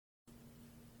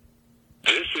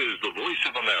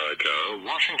of America,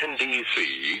 Washington,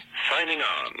 D.C., signing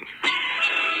on.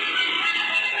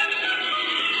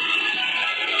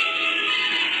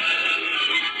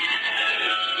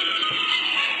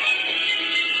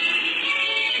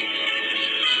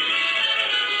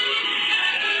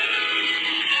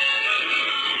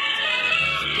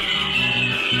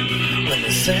 When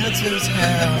the senses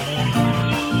have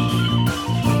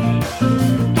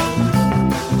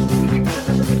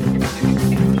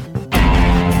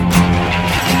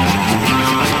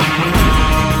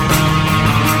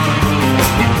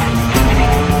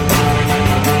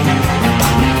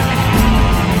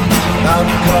I'm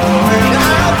going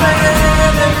out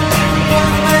there,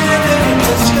 one minute in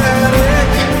the static,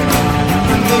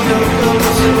 and the other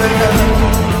goes around.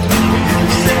 You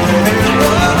say,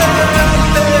 run out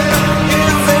there,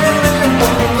 if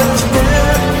anyone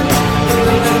listening,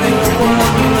 let anyone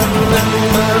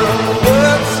know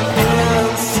what's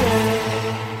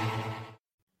insane.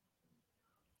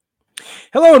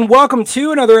 Hello and welcome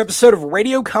to another episode of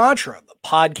Radio Contra, the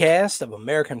podcast of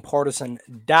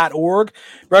AmericanPartisan.org.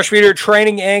 Brush Reader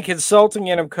Training and Consulting,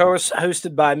 and of course,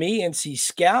 hosted by me, NC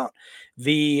Scout,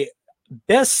 the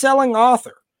best-selling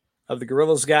author of The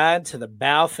Gorilla's Guide to the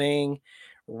Baofeng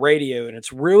Radio. And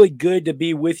it's really good to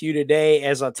be with you today.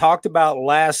 As I talked about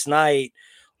last night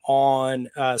on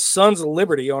Sons of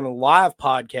Liberty on a live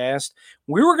podcast,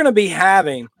 we were going to be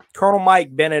having Colonel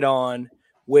Mike Bennett on,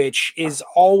 which is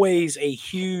always a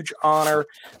huge honor.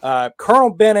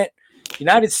 Colonel Bennett,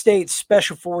 United States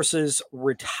Special Forces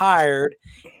retired,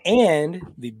 and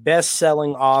the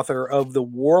best-selling author of the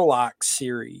Warlock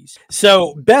series.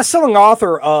 So, best-selling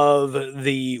author of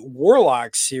the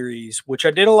Warlock series, which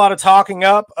I did a lot of talking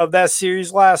up of that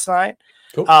series last night.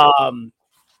 Cool.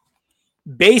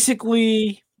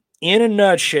 Basically, in a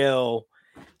nutshell,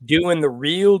 doing the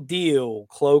real deal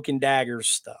Cloak and Dagger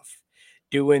stuff.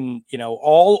 Doing,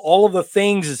 all of the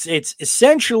things. It's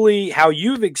essentially how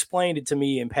you've explained it to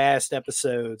me in past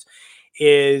episodes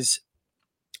is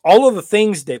all of the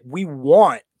things that we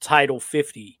want Title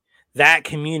 50, that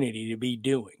community, to be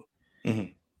doing.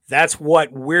 Mm-hmm. That's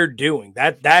what we're doing.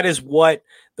 That is what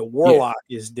the Warlock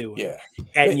is doing. Yeah.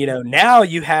 And, now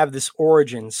you have this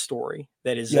origin story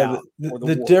that is out.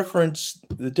 The difference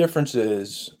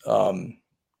is,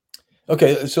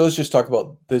 okay, so let's just talk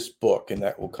about this book, and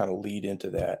that will kind of lead into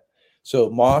that. So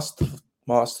Moths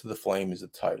to the Flame is the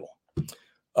title.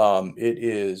 It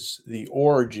is the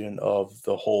origin of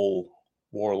the whole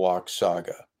Warlock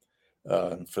saga.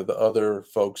 For the other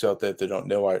folks out there that don't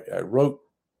know, I wrote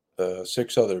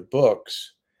 6 other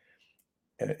books.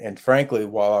 And frankly,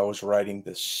 while I was writing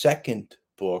the second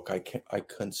book, I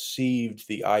conceived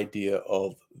the idea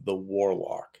of the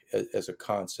Warlock as a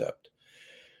concept.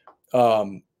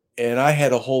 And I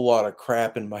had a whole lot of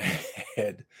crap in my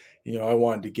head, I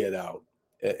wanted to get out.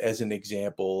 As an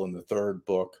example, in the third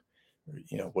book,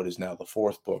 what is now the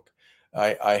fourth book,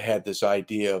 I had this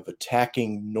idea of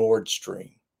attacking Nord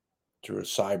Stream through a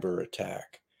cyber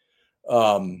attack.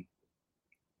 And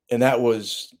that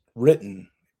was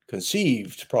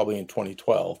conceived probably in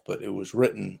 2012, but it was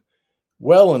written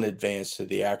well in advance to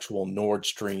the actual Nord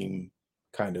Stream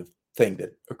kind of thing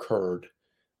that occurred.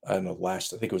 I don't know, I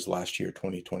think it was last year,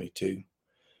 2022.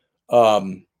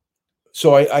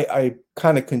 So I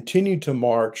kind of continued to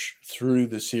march through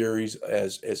the series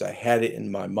as I had it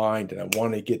in my mind, and I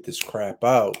wanted to get this crap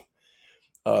out.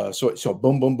 So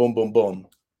boom, boom, boom, boom, boom.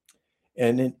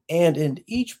 And in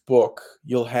each book,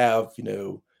 you'll have,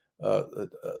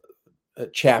 a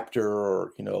chapter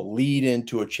or, lead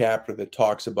into a chapter that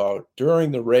talks about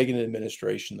during the Reagan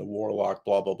administration, the Warlock,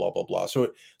 blah, blah, blah, blah, blah.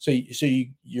 So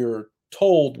you're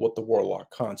told what the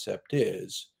Warlock concept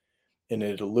is, and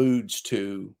it alludes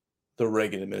to the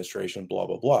Reagan administration, blah,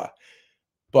 blah, blah.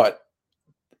 But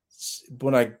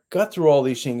when I got through all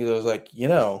these things, I was like,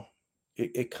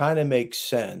 it kind of makes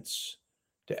sense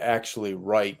to actually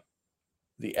write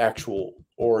the actual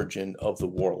origin of the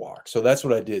Warlock. So that's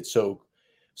what I did. So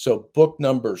book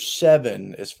number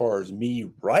 7, as far as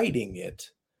me writing it,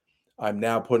 I'm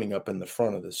now putting up in the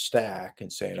front of the stack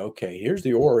and saying, okay, here's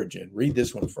the origin. Read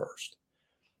this one first.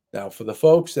 Now, for the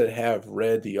folks that have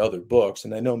read the other books,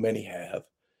 and I know many have,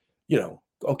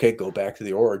 okay, go back to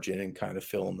the origin and kind of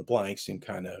fill in the blanks and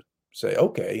kind of say,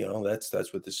 okay,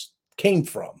 that's what this came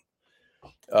from.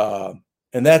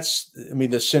 And that's,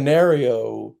 the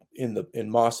scenario in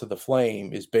Moths of the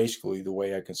Flame is basically the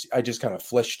way I can see. I just kind of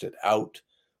fleshed it out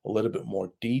a little bit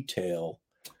more detail,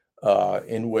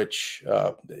 in which,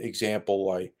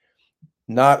 example,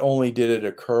 not only did it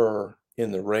occur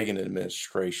in the Reagan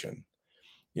administration,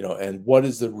 And what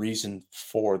is the reason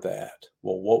for that?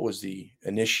 Well, what was the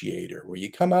initiator? Well,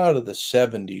 you come out of the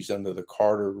 70s under the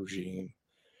Carter regime,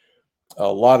 a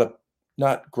lot of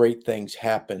not great things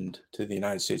happened to the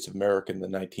United States of America in the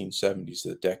 1970s,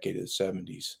 the decade of the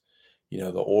 70s.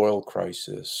 The oil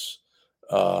crisis,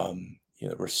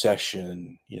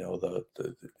 recession,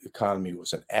 the economy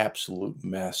was an absolute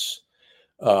mess.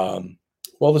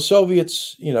 Well, the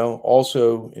Soviets,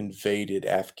 also invaded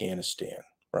Afghanistan,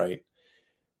 right?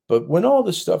 But when all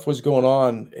this stuff was going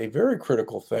on, a very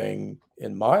critical thing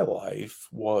in my life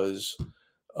was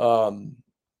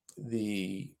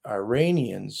the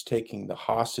Iranians taking the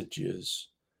hostages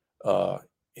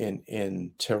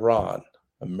in Tehran,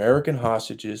 American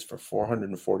hostages for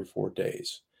 444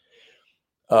 days.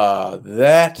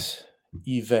 That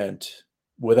event,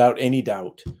 without any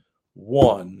doubt,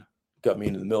 one, got me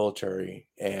into the military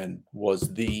and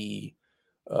was the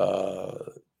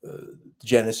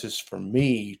genesis for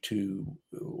me to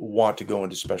want to go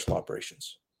into special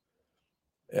operations.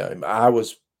 I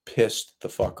was pissed the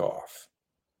fuck off,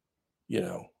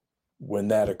 when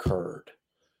that occurred.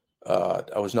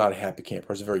 I was not a happy camper.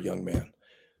 I was a very young man.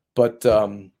 But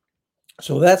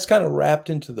so that's kind of wrapped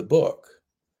into the book.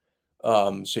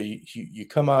 So you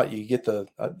come out, you get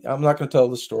I'm not going to tell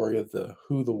the story of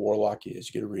who the warlock is.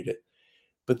 You get to read it.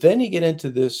 But then you get into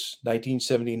this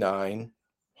 1979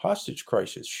 hostage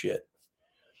crisis shit.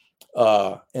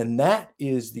 And that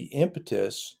is the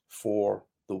impetus for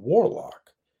the warlock.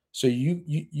 So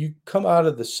you come out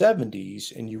of the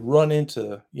 70s and you run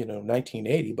into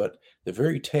 1980, but the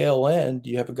very tail end,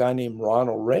 you have a guy named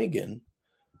Ronald Reagan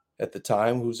at the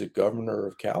time who's a governor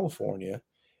of California,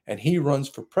 and he runs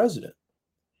for president.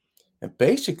 And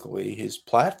basically his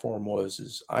platform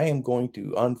is I am going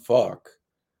to unfuck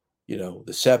the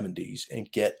 70s and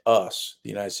get us, the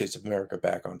United States of America,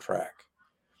 back on track.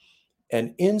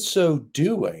 And in so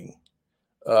doing,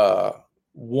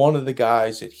 one of the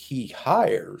guys that he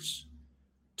hires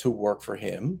to work for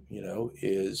him,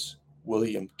 is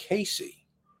William Casey,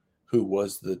 who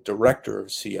was the director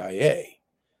of CIA.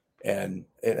 And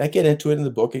I get into it in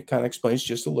the book. It kind of explains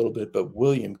just a little bit, but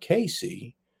William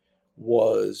Casey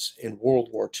was in World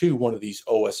War II one of these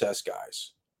OSS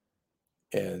guys.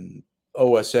 And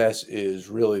OSS is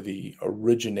really the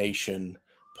origination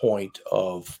point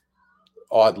of,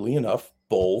 oddly enough,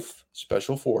 both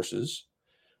Special Forces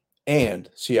and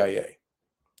CIA.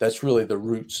 That's really the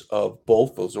roots of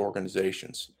both those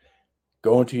organizations.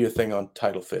 Go into your thing on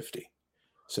Title 50.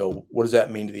 So what does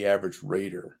that mean to the average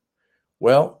raider?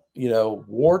 Well,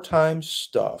 wartime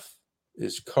stuff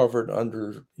is covered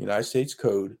under United States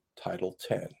Code Title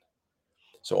 10.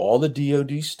 So all the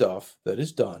DoD stuff that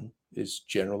is done is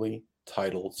generally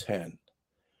Title 10.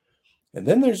 And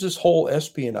then there's this whole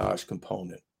espionage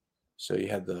component. So you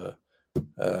had the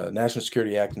National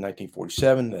Security Act in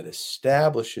 1947 that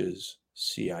establishes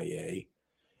CIA.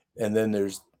 And then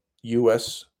there's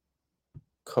U.S.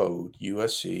 Code,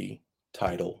 USC,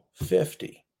 Title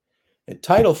 50. And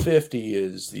Title 50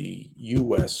 is the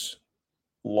U.S.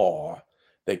 law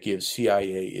that gives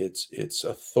CIA its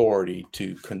authority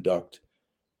to conduct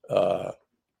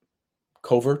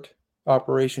covert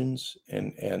operations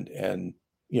and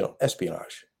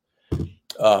espionage.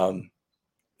 And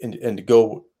to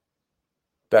go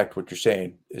back to what you're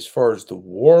saying, as far as the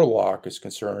warlock is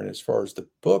concerned, as far as the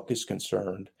book is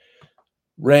concerned,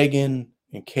 Reagan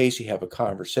and Casey have a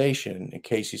conversation, and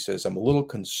Casey says, I'm a little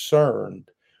concerned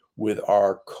with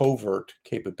our covert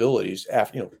capabilities.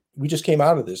 After, we just came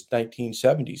out of this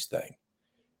 1970s thing,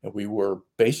 and we were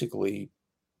basically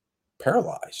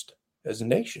paralyzed as a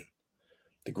nation.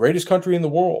 The greatest country in the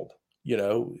world,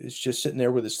 is just sitting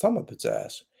there with his thumb up its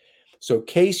ass. So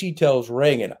Casey tells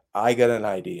Reagan, I got an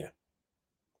idea.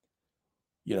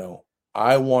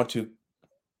 I want to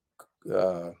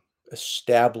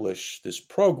establish this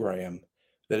program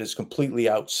that is completely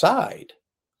outside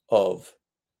of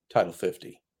Title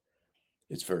 50.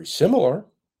 It's very similar,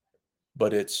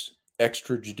 but it's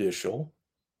extrajudicial,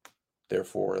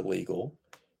 therefore illegal,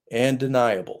 and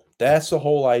deniable. That's the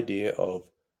whole idea of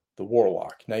the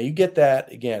warlock. Now, you get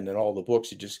that, again, in all the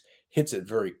books. It just hits it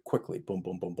very quickly. Boom,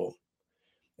 boom, boom, boom.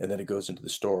 And then it goes into the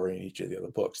story in each of the other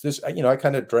books. This, I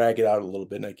kind of drag it out a little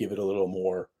bit, and I give it a little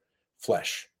more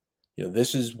flesh.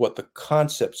 This is what the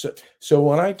concept. So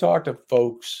when I talk to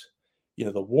folks,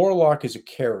 the warlock is a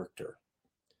character.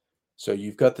 So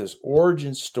you've got this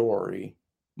origin story,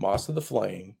 Moths of the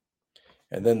Flame,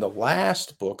 and then the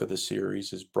last book of the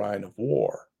series is Brine of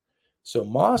War. So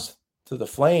Moths to the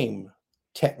Flame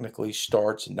technically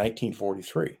starts in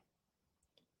 1943.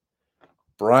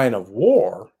 Brine of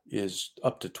War is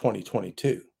up to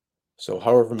 2022. So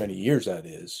however many years that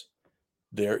is,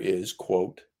 there is,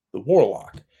 quote, the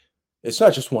warlock. It's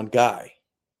not just one guy.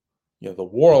 The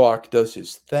warlock does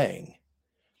his thing,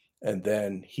 and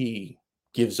then he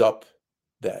gives up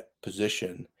that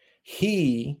position.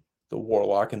 He, the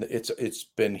warlock, and it's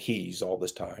been he's all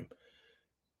this time,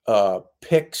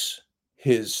 picks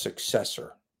his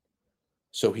successor.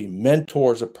 So he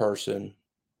mentors a person.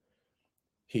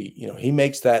 He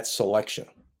makes that selection.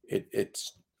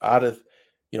 It's out of,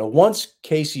 once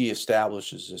Casey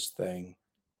establishes this thing,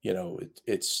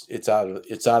 it's out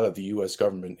of the U.S.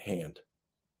 government hand.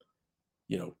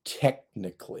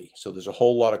 Technically. So there's a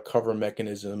whole lot of cover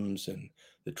mechanisms and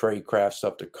the tradecraft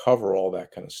stuff to cover all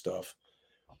that kind of stuff.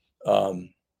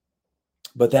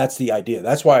 But that's the idea.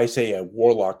 That's why I say a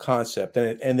warlock concept.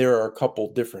 And there are a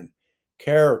couple different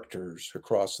characters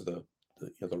across the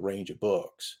range of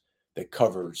books that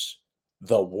covers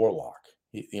the warlock.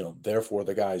 Therefore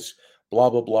the guy's blah,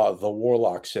 blah, blah. The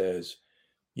warlock says,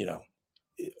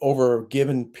 over a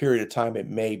given period of time, it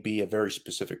may be a very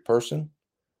specific person.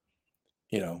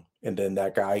 And then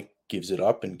that guy gives it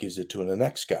up and gives it to the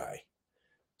next guy.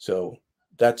 So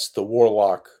that's the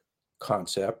warlock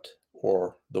concept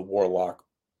or the warlock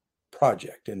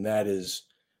project. And that is,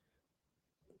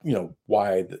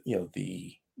 why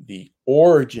the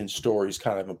origin story is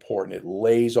kind of important. It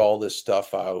lays all this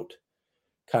stuff out,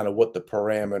 kind of what the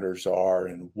parameters are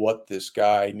and what this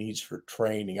guy needs for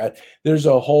training. There's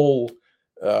a whole,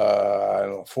 I don't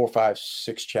know, 4, 5,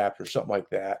 6 chapters, something like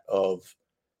that, of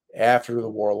after the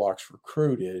warlock's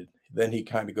recruited, then he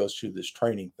kind of goes through this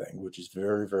training thing, which is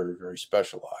very, very, very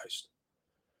specialized.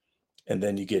 And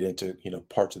then you get into,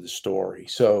 parts of the story.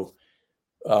 So,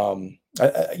 I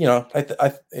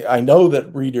know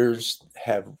that readers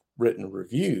have written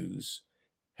reviews,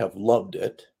 have loved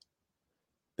it.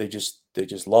 They just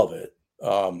love it.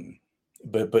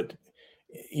 But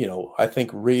I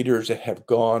think readers that have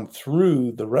gone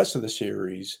through the rest of the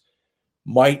series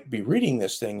might be reading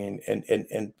this thing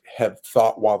and have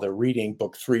thought while they're reading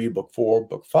book 3, book 4,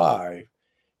 book 5,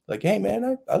 like, hey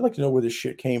man, I'd like to know where this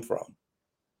shit came from.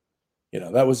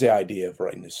 That was the idea of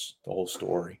writing the whole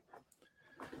story.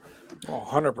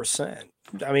 100%.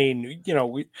 I mean,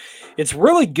 it's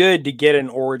really good to get an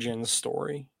origin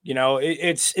story.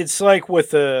 It's like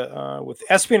with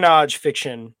espionage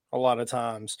fiction a lot of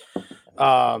times.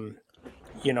 The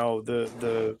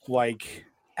like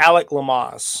Alec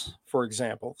Lamas, for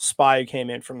example, spy who came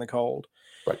in from the cold.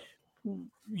 Right.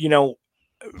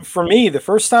 For me, the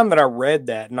first time that I read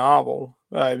that novel,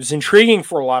 it was intriguing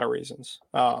for a lot of reasons.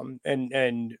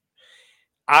 And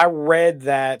I read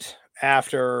that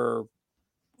after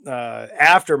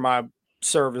my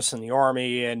service in the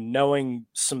Army and knowing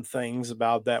some things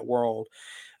about that world,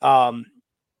 and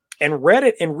read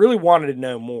it and really wanted to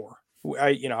know more.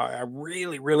 I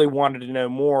really, really wanted to know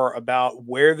more about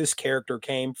where this character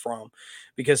came from,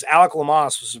 because Alec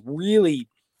Lamas was really,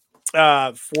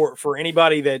 for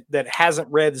anybody that hasn't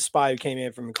read The Spy Who Came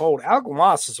In From the Cold, Alec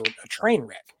Lamas is a train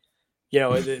wreck.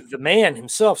 The man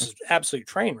himself is an absolute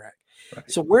train wreck. Right.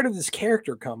 So where did this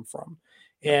character come from?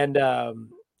 And,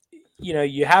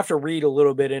 you have to read a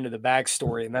little bit into the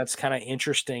backstory, and that's kind of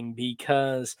interesting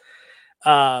because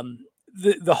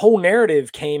the whole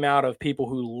narrative came out of people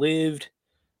who lived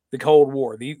the Cold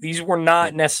War. These were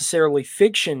not necessarily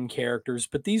fiction characters,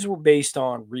 but these were based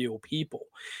on real people.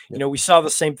 Yep. We saw the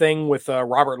same thing with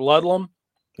Robert Ludlum.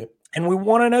 Yep. And we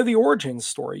want to know the origin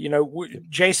story.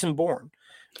 Jason Bourne,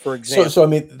 for example. So I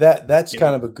mean, that's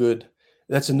kind of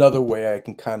that's another way I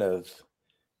can kind of,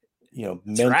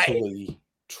 mentally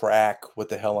track what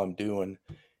the hell I'm doing.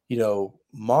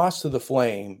 Moths to the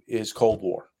Flame is Cold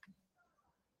War.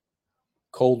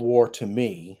 Cold War, to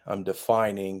me, I'm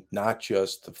defining not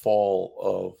just the fall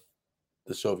of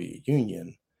the Soviet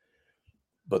Union,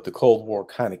 but the Cold War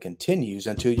kind of continues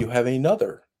until you have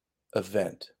another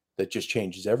event that just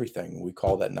changes everything. We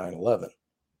call that 9/11.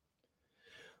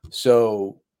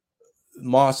 So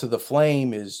Moths of the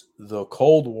Flame is the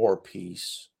Cold War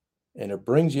piece, and it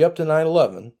brings you up to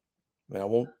 9/11. And I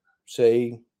won't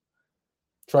say,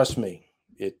 trust me,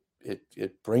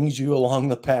 it brings you along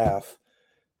the path,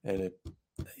 and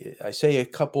I say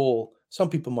some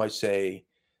people might say,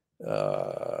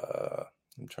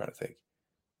 I'm trying to think,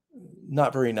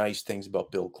 not very nice things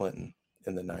about Bill Clinton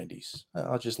in the 90s.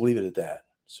 I'll just leave it at that.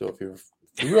 So if you're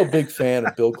a real big fan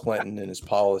of Bill Clinton and his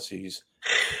policies,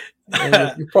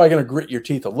 you're probably going to grit your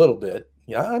teeth a little bit.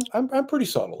 Yeah, I'm pretty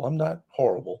subtle. I'm not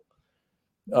horrible.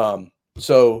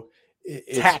 So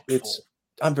it's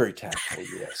I'm very tactful.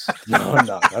 Yes. No, I'm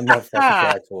not. I'm not fucking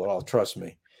tactful at all. Trust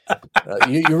me.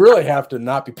 You really have to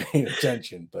not be paying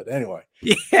attention. But anyway.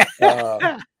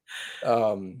 Yeah.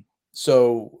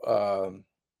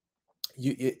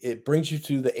 it brings you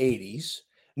to the 80s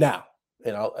now,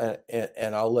 and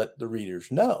I'll let the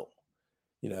readers know,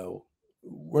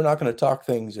 we're not going to talk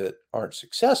things that aren't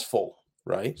successful,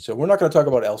 right? So we're not going to talk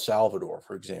about El Salvador,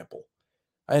 for example.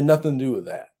 I had nothing to do with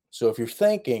that. So if you're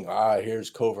thinking, here's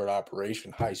covert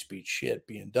operation, high speed shit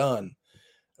being done,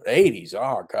 80s,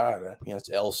 oh God, it's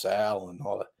El Sal and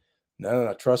all that.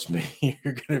 No, trust me,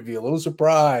 you're going to be a little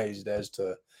surprised as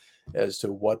to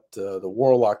what the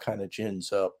Warlock kind of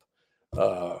gins up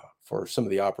for some of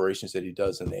the operations that he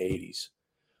does in the 80s.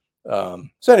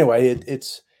 So anyway,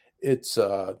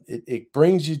 it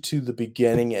brings you to the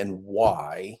beginning and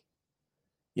why.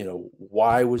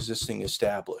 Why was this thing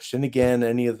established? And again,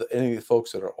 any of the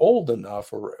folks that are old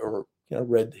enough or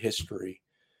read history,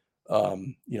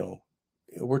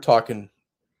 we're talking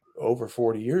over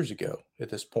 40 years ago at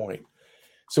this point.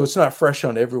 So it's not fresh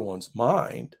on everyone's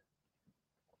mind.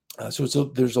 So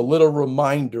there's a little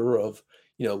reminder of,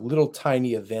 little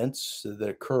tiny events that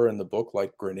occur in the book,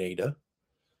 like Grenada,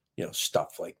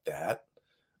 stuff like that.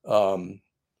 So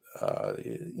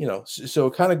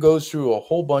it kind of goes through a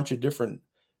whole bunch of different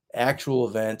actual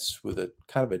events with a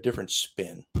kind of a different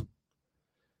spin.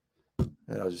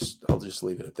 And I'll just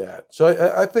leave it at that.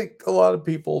 So I think a lot of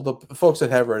people, the folks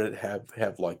that have read it,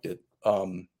 have liked it.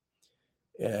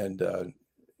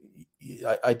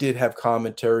 I did have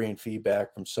commentary and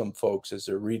feedback from some folks as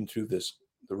they're reading through the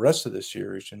rest of the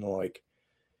series, and like,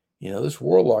 this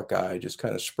Warlock guy just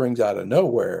kind of springs out of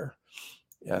nowhere.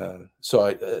 So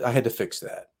I had to fix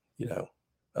that,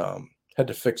 had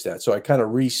to fix that. So I kind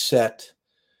of reset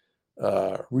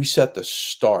the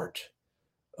start,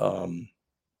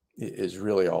 is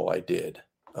really all I did,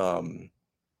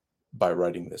 by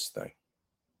writing this thing.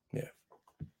 Yeah.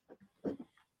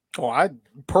 Well, I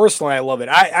love it.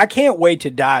 I can't wait to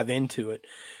dive into it,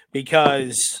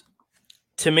 because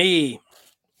to me,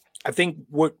 I think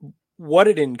what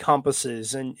it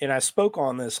encompasses, and I spoke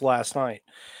on this last night,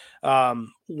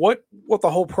 what the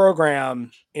whole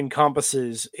program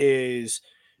encompasses is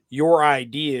your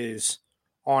ideas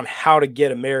on how to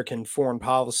get American foreign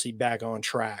policy back on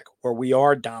track, where we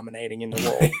are dominating in the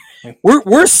world.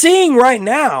 we're seeing right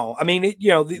now. I mean,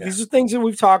 these are things that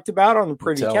we've talked about on the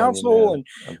Privy Council, and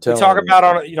we talk about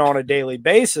on a daily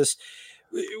basis.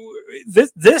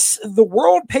 The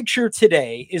world picture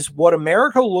today is what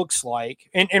America looks like,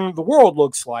 and the world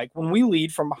looks like when we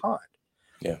lead from behind.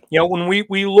 Yeah. When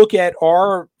we look at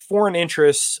our foreign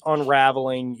interests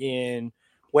unraveling in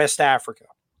West Africa.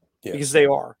 Yes. Because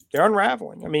they're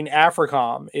unraveling. I mean,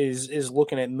 AFRICOM is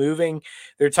looking at moving.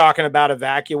 They're talking about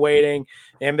evacuating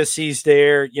embassies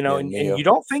there, and you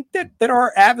don't think that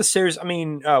our adversaries,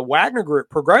 Wagner Group,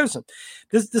 Prigozhin,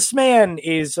 this man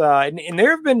is, and there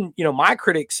have been, my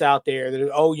critics out there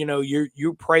that,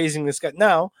 you're praising this guy.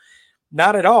 No,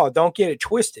 not at all. Don't get it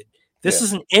twisted. This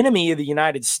is an enemy of the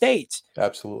United States.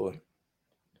 Absolutely.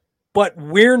 But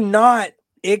we're not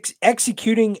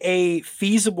executing a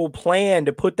feasible plan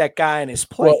to put that guy in his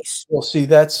place. Well, see,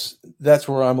 that's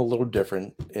where I'm a little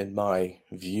different in my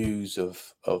views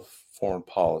of foreign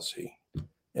policy,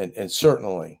 and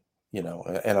certainly,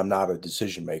 and I'm not a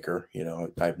decision maker.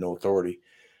 I have no authority,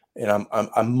 and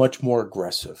I'm much more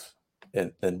aggressive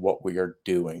than what we are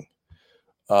doing.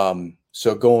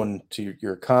 So going to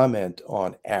your comment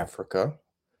on Africa,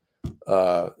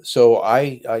 so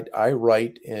I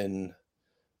write in.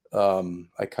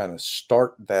 I kind of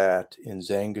start that in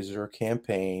Zangezur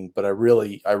campaign, but I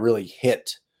really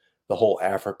hit the whole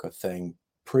Africa thing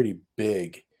pretty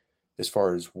big as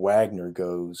far as Wagner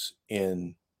goes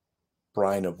in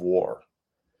Brine of War.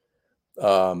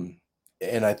 And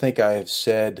I think I have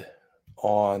said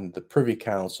on the Privy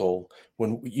Council,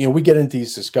 when we get into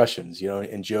these discussions,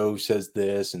 and Joe says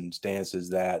this and Stan says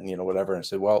that, and whatever, and I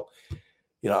said, well,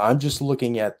 I'm just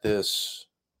looking at this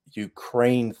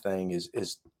Ukraine thing is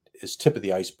tip of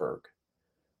the iceberg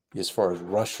as far as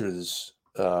Russia's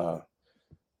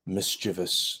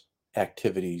mischievous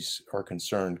activities are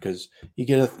concerned, because you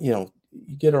get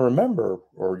to remember,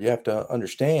 or you have to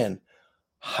understand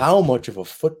how much of a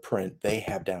footprint they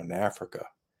have down in Africa,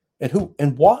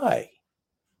 and why.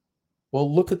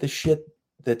 Well, look at the shit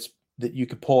that you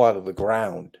could pull out of the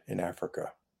ground in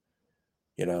Africa.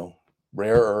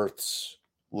 Rare earths,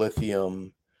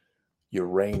 lithium,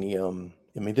 uranium.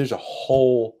 There's a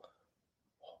whole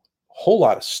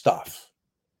lot of stuff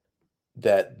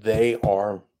that they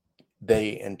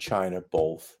and China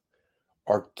both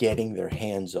are getting their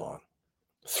hands on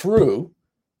through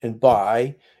and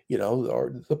by,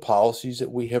 the policies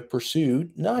that we have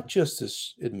pursued, not just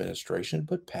this administration,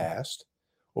 but past,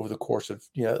 over the course of,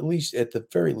 at the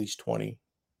very least 20,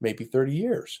 maybe 30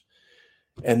 years.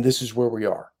 And this is where we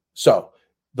are. So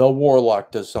the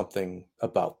warlock does something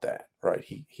about that, right?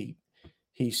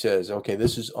 He says, okay,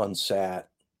 this is unsat.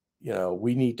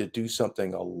 We need to do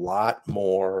something a lot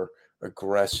more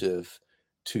aggressive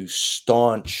to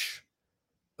staunch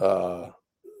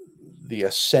the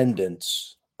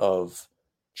ascendance of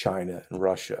China and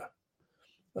Russia.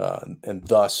 And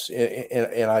thus,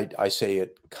 and I say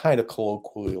it kind of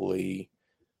colloquially,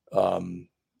 the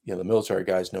military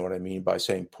guys know what I mean by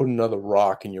saying, put another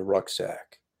rock in your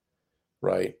rucksack,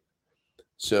 right?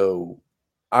 So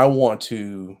I want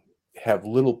to have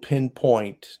little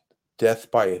pinpoint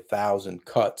death by 1,000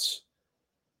 cuts,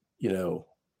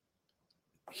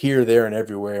 here, there, and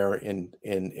everywhere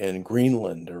in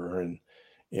Greenland or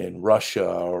in Russia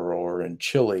or in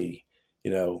Chile,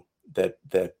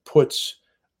 that puts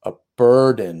a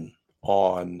burden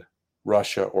on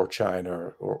Russia or China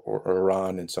or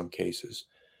Iran in some cases.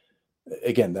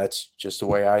 Again, that's just the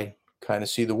way I kind of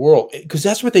see the world, because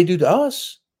that's what they do to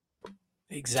us. Tell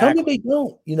me Exactly. they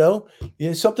don't.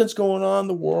 Something's going on in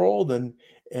the world, and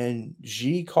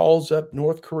Xi calls up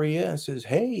North Korea and says,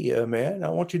 "Hey, man, I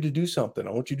want you to do something.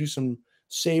 I want you to do some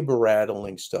saber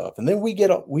rattling stuff." And then we get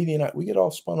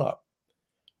all spun up.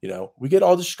 We get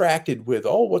all distracted with,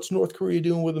 "Oh, what's North Korea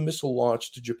doing with a missile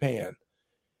launch to Japan?"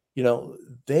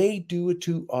 They do it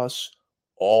to us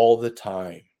all the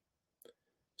time.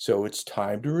 So it's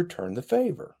time to return the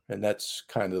favor, and that's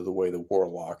kind of the way the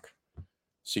warlock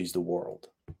sees the world.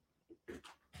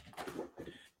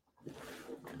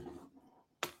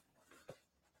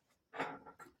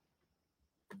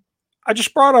 I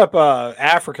just brought up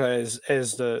Africa as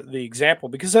the example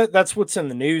because that's what's in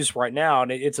the news right now,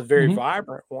 and it's a very Mhm.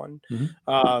 vibrant one.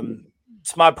 Mhm.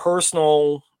 It's my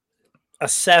personal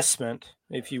assessment,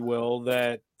 if you will,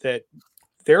 that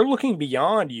they're looking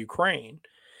beyond Ukraine.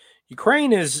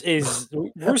 Ukraine is we're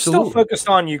still Absolutely. focused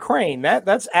on Ukraine.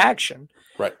 That's action.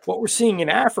 Right. What we're seeing in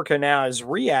Africa now is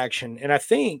reaction, and I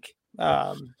think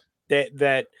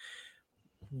that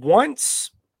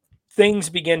once things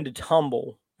begin to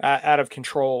tumble out of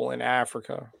control in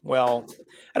Africa, well,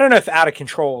 I don't know if out of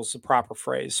control is the proper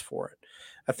phrase for it.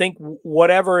 I think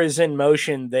whatever is in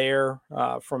motion there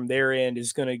from their end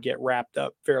is going to get wrapped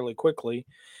up fairly quickly.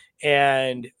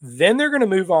 And then they're going to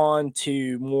move on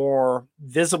to more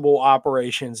visible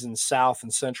operations in South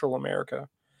and Central America.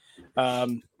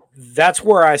 That's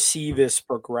where I see this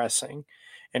progressing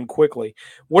and quickly.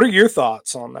 What are your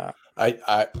thoughts on that? I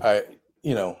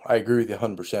agree with you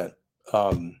 100%.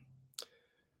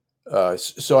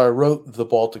 So I wrote the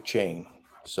Baltic Chain,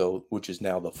 which is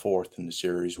now the fourth in the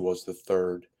series, was the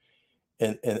third,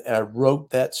 and I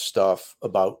wrote that stuff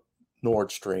about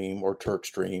Nord Stream or Turk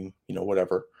Stream,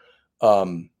 whatever,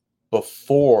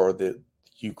 before the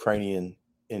Ukrainian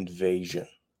invasion.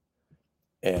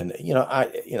 And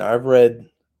I've read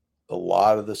a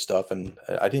lot of the stuff, and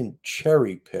I didn't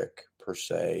cherry pick per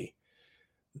se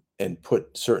and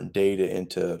put certain data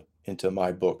into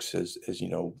my books as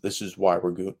this is why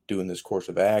we're doing this course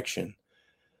of action.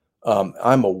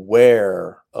 I'm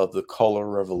aware of the color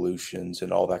revolutions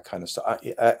and all that kind of stuff.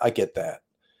 I get that.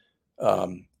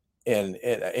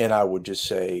 And I would just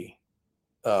say,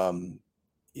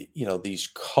 these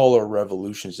color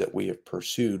revolutions that we have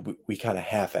pursued, we kind of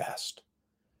half-assed,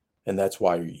 and that's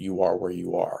why you are where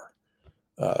you are.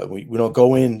 We don't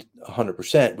go in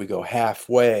 100%. We go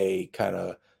halfway, kind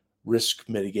of risk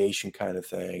mitigation kind of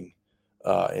thing,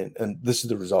 and this is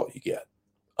the result you get.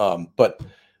 But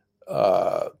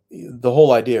the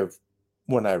whole idea of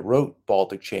when I wrote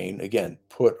Baltic Chain, again,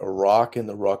 put a rock in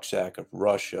the rucksack of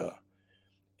Russia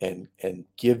and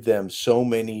give them so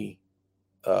many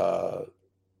um,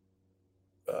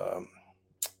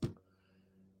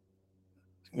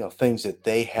 things that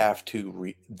they have to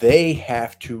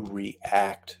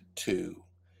react to,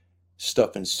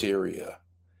 stuff in Syria.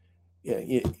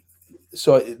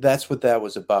 So that's what that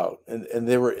was about, and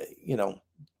they were,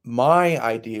 my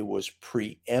idea was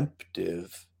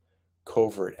preemptive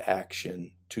covert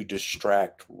action to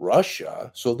distract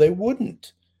Russia so they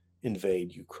wouldn't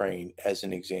invade Ukraine, as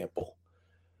an example.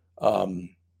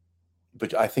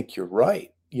 But I think you're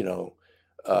right.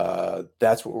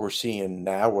 That's what we're seeing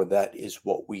now, or that is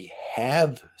what we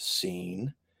have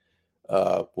seen.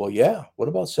 Well, yeah. What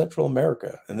about Central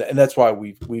America? And that's why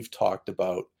we've talked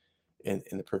about in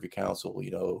the Privy Council,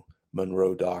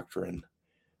 Monroe Doctrine.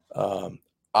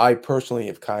 I personally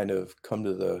have kind of come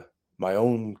to my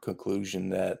own conclusion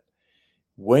that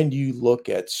when you look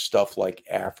at stuff like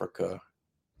Africa,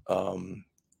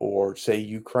 or say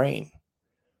Ukraine,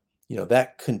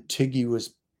 that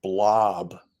contiguous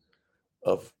blob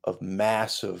of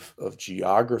mass of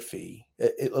geography,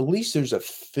 at least there's a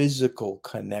physical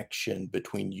connection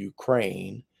between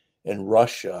Ukraine and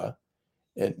Russia,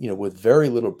 and with very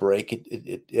little break,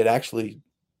 it actually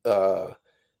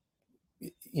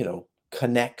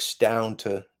connects down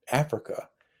to Africa.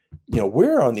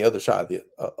 We're on the other side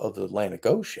of the Atlantic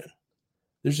Ocean.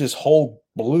 There's this whole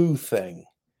blue thing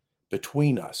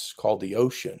between us called the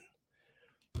ocean.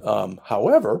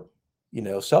 However,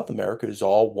 South America is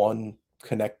all one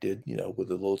connected,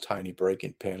 with a little tiny break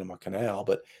in Panama Canal.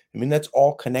 But I mean, that's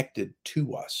all connected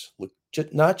to us,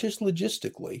 not just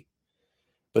logistically,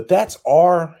 but that's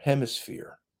our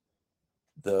hemisphere.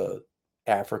 The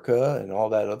Africa and all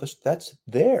that other, that's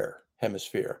their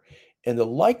hemisphere. And the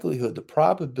likelihood, the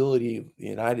probability of the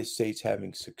United States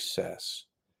having success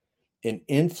in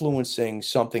influencing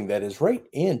something that is right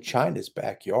in China's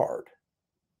backyard.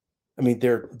 I mean,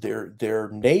 they're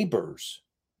neighbors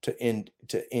to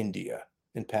India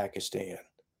and Pakistan,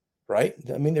 right?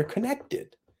 I mean, they're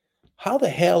connected. How the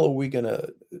hell are we going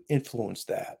to influence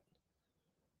that?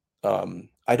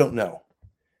 I don't know.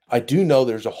 I do know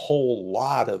there's a whole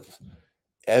lot of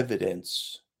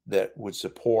evidence that would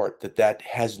support that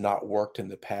has not worked in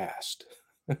the past.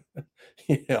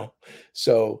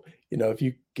 So if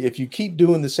you keep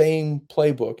doing the same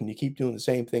playbook and you keep doing the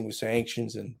same thing with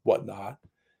sanctions and whatnot,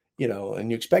 and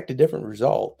you expect a different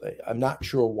result, I'm not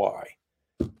sure why.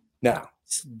 Now,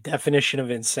 it's definition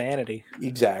of insanity.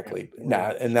 Exactly.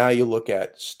 Now you look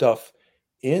at stuff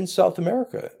in South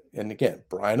America, and again,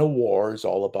 Brine of War is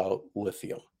all about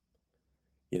lithium.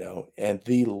 And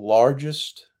the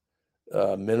largest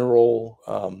mineral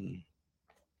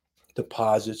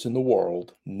deposits in the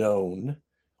world known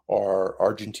are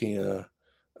Argentina,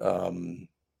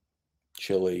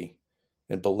 Chile,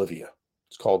 and Bolivia.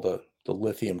 It's called the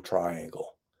lithium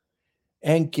triangle.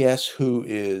 And guess who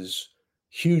is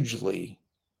hugely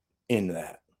in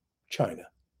that? China.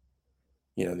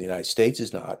 The United States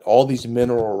is not. All these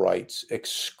mineral rights,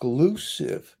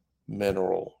 exclusive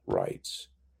mineral rights,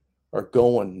 are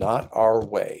going not our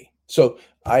way. So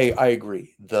I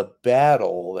agree. The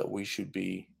battle that we should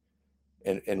be,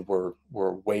 and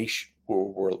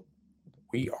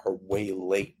we are way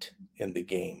late in the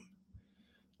game.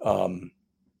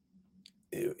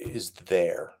 Is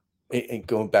there, and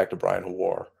going back to Brine of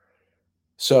War.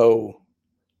 So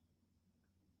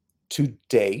to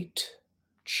date,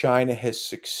 China has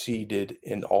succeeded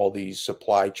in all these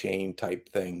supply chain type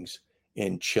things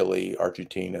in Chile,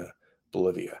 Argentina,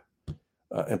 Bolivia.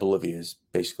 And Bolivia is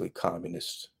basically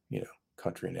communist,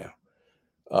 country now.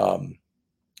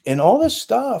 And all this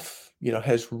stuff,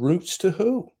 has roots to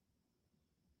who?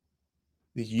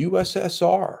 The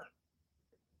USSR,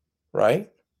 right?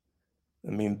 I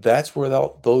mean, that's where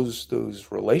those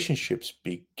relationships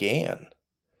began.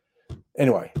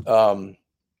 Anyway, and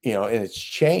it's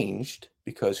changed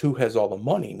because who has all the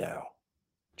money now?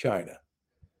 China.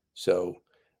 So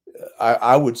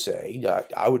I would say,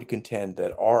 I would contend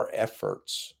that our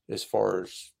efforts as far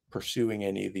as pursuing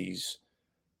any of these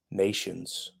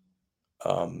nations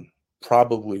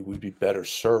probably would be better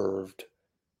served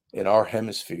in our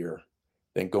hemisphere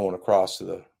than going across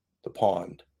the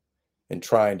pond and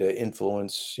trying to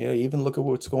influence, even look at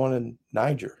what's going on in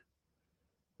Niger,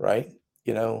 right?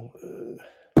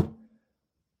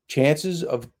 Chances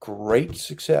of great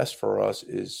success for us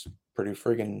is pretty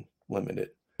friggin'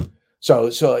 limited.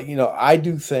 So I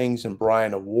do things in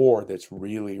Brine of War that's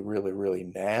really, really, really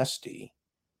nasty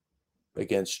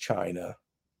against China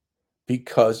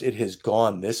because it has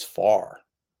gone this far.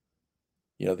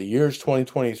 The year is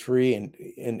 2023,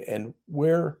 and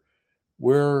we're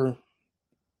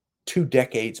 2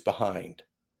 decades behind.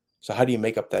 So how do you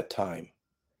make up that time?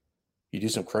 You do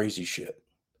some crazy shit.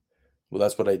 Well,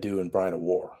 that's what I do in Brine of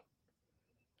War.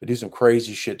 I do some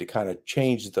crazy shit to kind of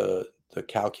change the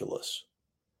calculus,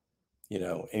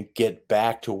 and get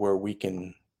back to where we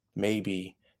can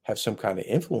maybe have some kind of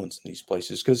influence in these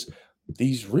places, because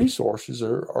these resources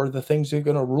are the things that are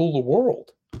going to rule the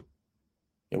world.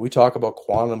 We talk about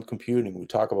quantum computing, we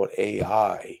talk about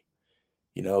AI,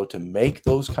 to make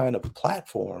those kind of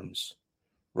platforms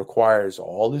requires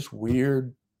all this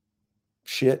weird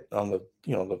shit on the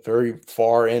very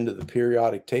far end of the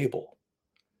periodic table.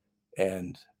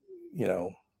 And,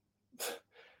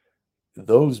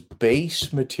 those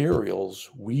base materials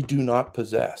we do not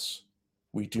possess.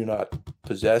 We do not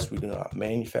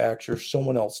manufacture,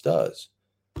 someone else does.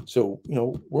 So,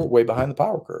 we're way behind the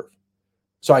power curve.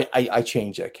 So I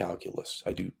change that calculus.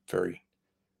 I do very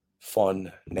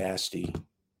fun, nasty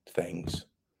things.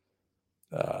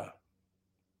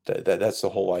 That's the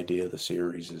whole idea of the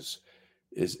series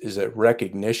is that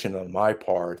recognition on my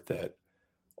part that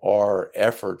our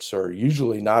efforts are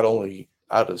usually not only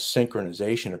out of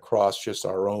synchronization across just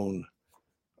our own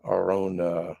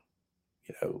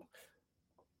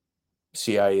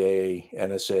CIA,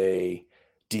 NSA,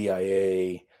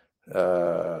 DIA,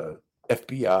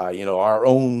 FBI, you know, our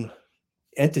own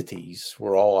entities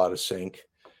were all out of sync,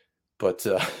 but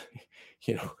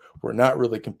you know, we're not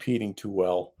really competing too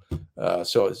well.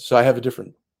 So I have a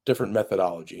different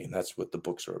methodology, and that's what the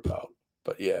books are about.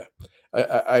 But yeah,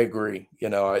 I agree. You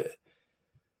know,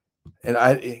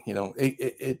 you know,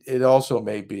 it also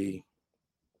may be,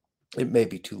 it may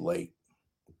be too late.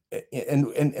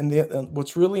 And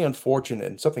what's really unfortunate,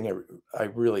 and something I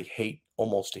really hate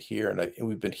almost to hear, and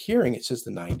we've been hearing it since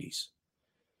the 90s,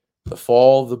 the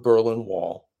fall of the Berlin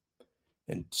Wall.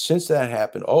 And since that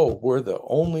happened, oh, we're the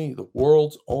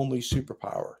world's only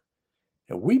superpower.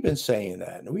 And we've been saying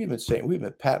that, and we've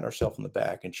been patting ourselves on the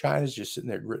back, and China's just sitting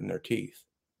there gritting their teeth,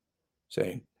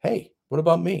 saying, hey, what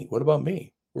about me? What about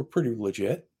me? We're pretty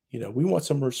legit. You know, we want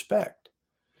some respect.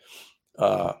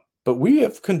 But we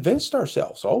have convinced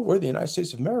ourselves, oh, we're the United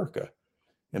States of America.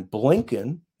 And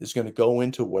Blinken is going to go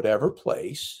into whatever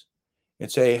place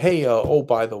and say, hey, oh,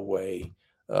 by the way,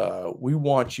 we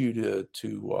want you to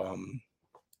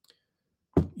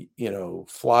you know,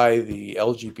 fly the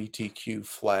LGBTQ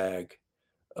flag.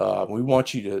 We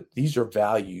want you to, these are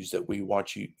values that we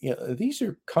want you, you know, these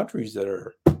are countries that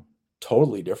are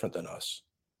totally different than us.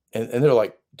 And they're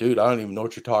like, dude, I don't even know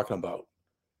what you're talking about.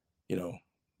 You know,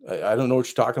 I don't know what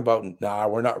you're talking about. Nah,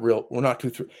 we're not real. We're not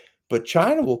too. But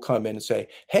China will come in and say,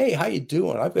 hey, how you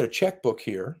doing? I've got a checkbook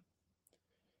here,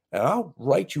 and I'll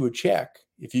write you a check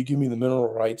if you give me the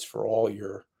mineral rights for all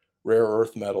your rare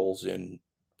earth metals and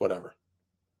whatever.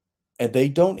 And they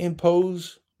don't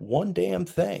impose one damn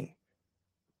thing,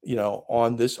 you know,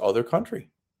 on this other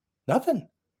country. Nothing.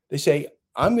 They say,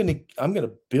 I'm gonna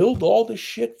build all this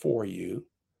shit for you.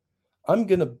 I'm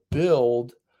gonna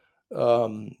build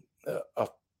a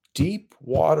deep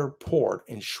water port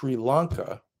in Sri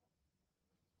Lanka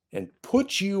and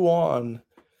put you on,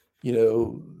 you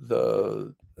know,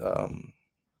 the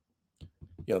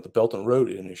Belt and Road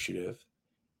Initiative,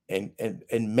 and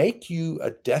make you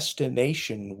a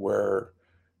destination where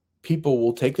people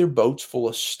will take their boats full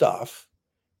of stuff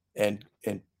and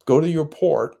go to your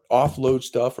port, offload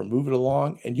stuff or move it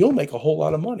along, and you'll make a whole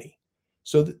lot of money.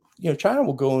 So that, you know, China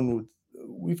will go in with,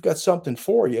 we've got something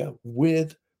for you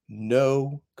with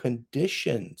no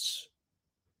conditions.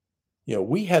 You know,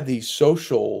 we have these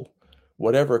social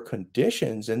whatever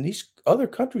conditions, and these other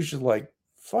countries are like,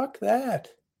 fuck that.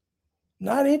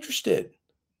 Not interested.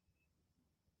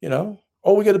 You know,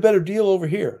 oh, we got a better deal over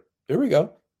here. There we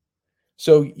go.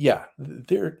 So yeah,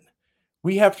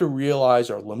 we have to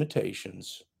realize our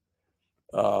limitations,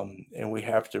 and we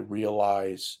have to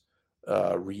realize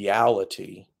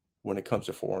reality when it comes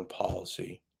to foreign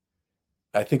policy.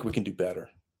 I think we can do better,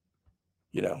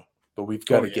 you know, but we've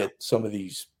got to get some of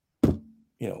these,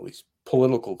 you know, these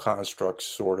political constructs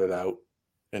sorted out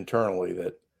internally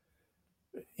that,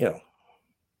 you know,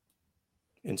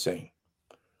 insane.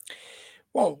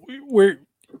 Well, we're,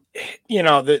 you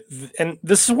know, and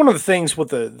this is one of the things with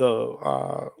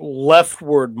the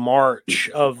leftward march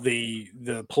of the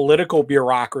political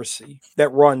bureaucracy that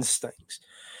runs things.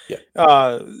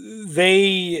 Yeah.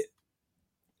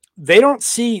 They don't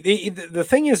see the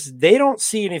thing is they don't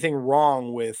see anything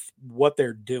wrong with what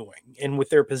they're doing and with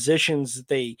their positions that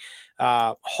they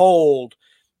hold.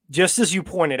 Just as you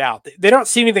pointed out, they don't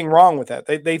see anything wrong with that.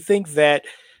 They think that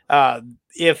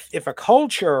if a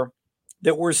culture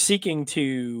that we're seeking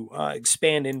to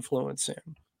expand influence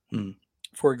in,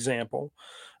 for example,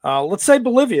 let's say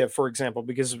Bolivia, for example,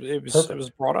 because it was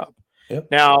brought up. Yep.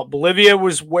 Now, Bolivia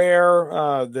was where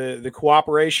the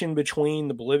cooperation between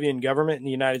the Bolivian government and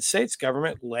the United States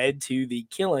government led to the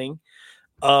killing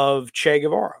of Che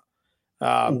Guevara.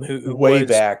 Who way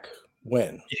back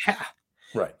when. Yeah.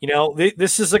 Right. You know,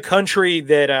 this is a country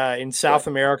that in South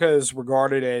America is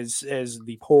regarded as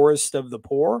the poorest of the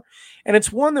poor. And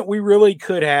it's one that we really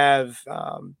could have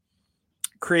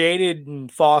created and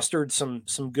fostered some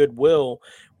goodwill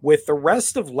with the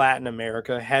rest of Latin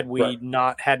America had we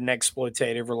not had an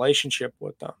exploitative relationship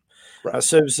with them. Right.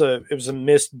 So it was a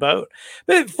missed boat.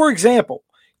 But for example,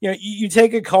 you know, you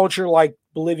take a culture like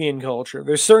Bolivian culture,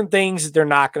 there's certain things that they're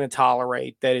not going to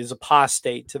tolerate that is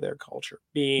apostate to their culture,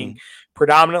 being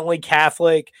predominantly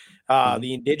Catholic.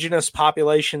 The indigenous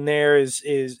population there is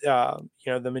you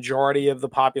know, the majority of the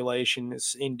population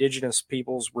is indigenous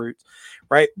people's roots,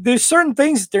 right? There's certain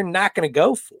things that they're not going to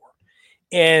go for.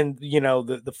 And, you know,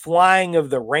 the flying of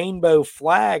the rainbow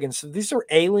flag. And so these are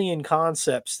alien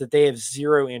concepts that they have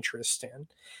zero interest in.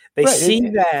 They see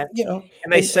that, you know,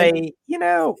 and they say, you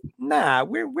know, nah,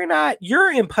 we're not, you're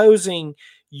imposing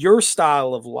your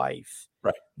style of life.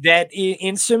 Right. That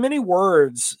in so many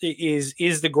words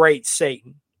is the great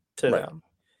Satan to Right. them.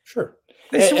 Sure.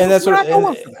 They said, And that's we're what not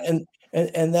going for that.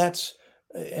 and that's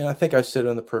and I think I said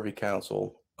on the Privy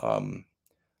Council,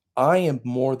 I am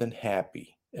more than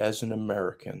happy as an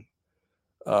American,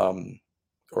 um,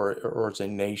 or as a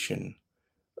nation,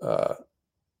 uh,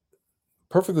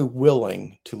 perfectly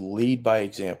willing to lead by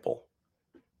example.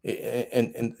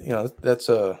 And you know it's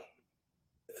a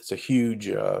huge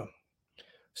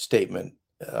statement,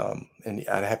 and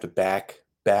I'd have to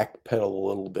backpedal a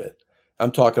little bit.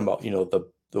 I'm talking about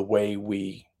the way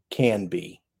we can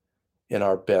be in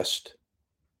our best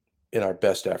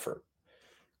effort.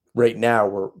 Right now,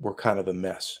 we're kind of a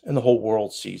mess, and the whole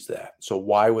world sees that. So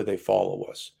why would they follow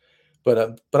us?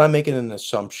 But I'm making an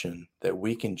assumption that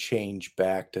we can change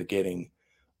back to getting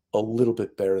a little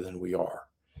bit better than we are.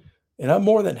 And I'm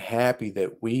more than happy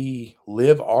that we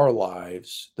live our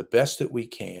lives the best that we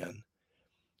can,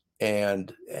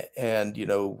 and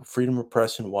freedom of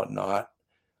press and whatnot.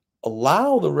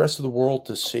 Allow the rest of the world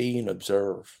to see and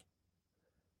observe.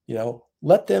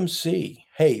 Let them see.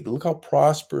 Hey, look how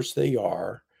prosperous they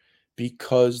are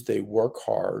because they work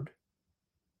hard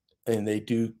and they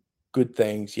do good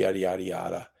things, yada yada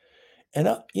yada. And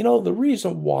the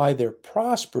reason why they're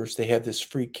prosperous, they have this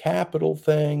free capital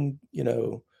thing,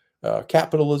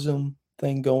 capitalism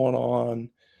thing going on.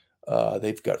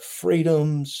 They've got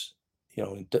freedoms,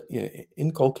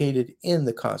 inculcated in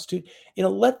the Constitution.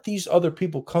 Let these other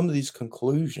people come to these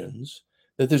conclusions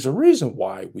that there's a reason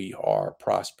why we are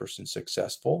prosperous and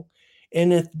successful.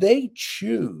 And if they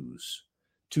choose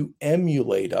to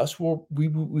emulate us, well, we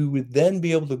would then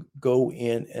be able to go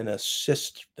in and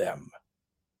assist them,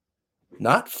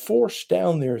 not force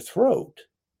down their throat,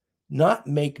 not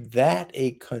make that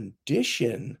a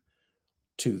condition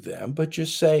to them, but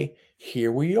just say,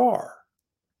 here we are.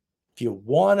 If you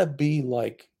want to be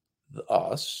like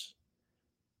us,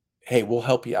 hey, we'll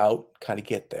help you out, kind of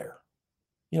get there.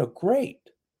 Great.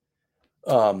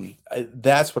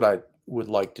 That's what I would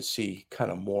like to see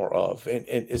kind of more of. And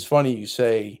it's funny you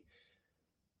say,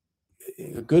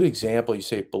 a good example, you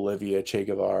say Bolivia, Che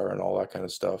Guevara, and all that kind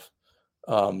of stuff.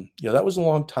 That was a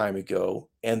long time ago,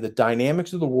 and the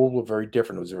dynamics of the world were very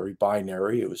different. It was very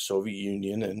binary. It was Soviet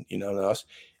Union and us,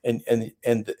 and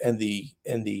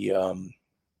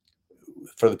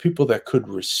for the people that could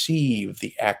receive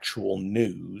the actual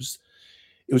news,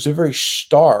 it was a very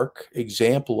stark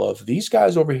example of these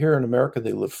guys over here in America,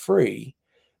 they live free.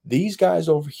 These guys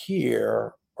over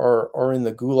here are in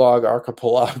the Gulag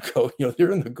archipelago.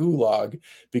 They're in the Gulag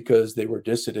because they were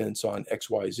dissidents on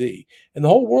XYZ. And the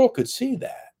whole world could see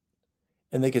that.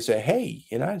 And they could say, hey,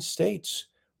 United States,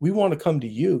 we want to come to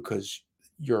you because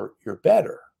you're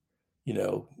better.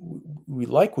 We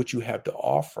like what you have to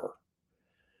offer.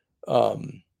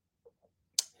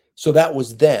 So that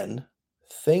was then.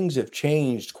 Things have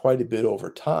changed quite a bit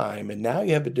over time, and now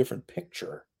you have a different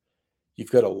picture. You've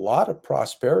got a lot of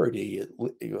prosperity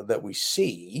that we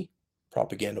see,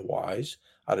 propaganda-wise,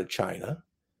 out of China.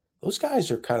 Those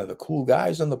guys are kind of the cool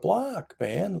guys on the block,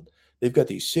 man. They've got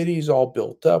these cities all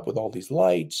built up with all these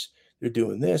lights. They're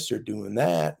doing this, they're doing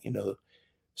that,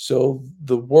 So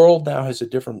the world now has a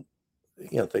different,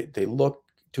 they look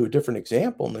to a different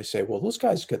example and they say, well, those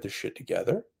guys got their shit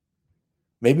together.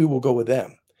 Maybe we'll go with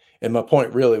them. And my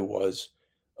point really was,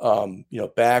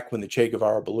 back when the Che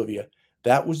Guevara Bolivia,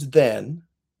 that was then,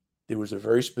 there was a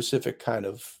very specific kind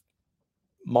of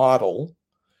model,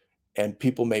 and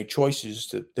people made choices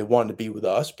that they wanted to be with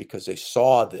us because they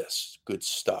saw this good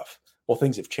stuff. Well,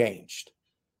 things have changed.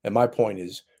 And my point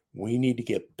is, we need to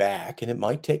get back, and it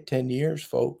might take 10 years,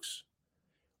 folks.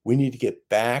 We need to get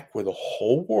back where the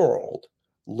whole world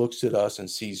looks at us and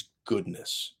sees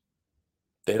goodness.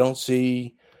 They don't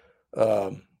see,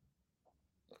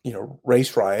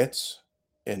 race riots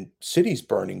and cities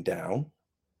burning down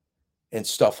and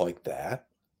stuff like that.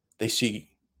 They see,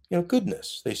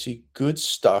 goodness. They see good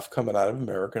stuff coming out of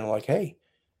America and like, hey,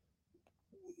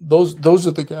 those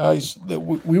are the guys that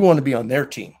we want to be on their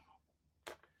team.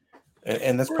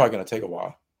 And that's probably going to take a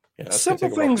while. Simple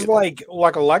things like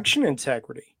election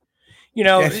integrity.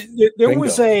 Yes, there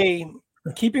was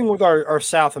keeping with our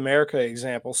South America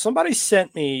example, somebody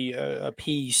sent me a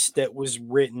piece that was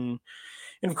written,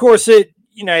 and of course it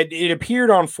appeared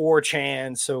on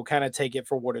 4chan, so kind of take it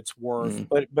for what it's worth.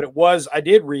 But I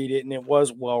did read it, and it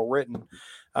was well written.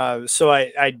 So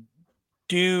I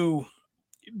do,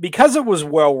 because it was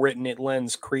well written, it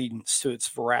lends credence to its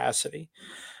veracity.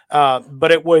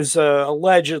 But it was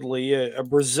allegedly a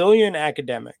Brazilian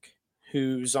academic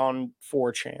who's on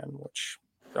 4chan, which,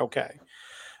 okay.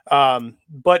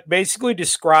 But basically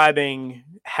describing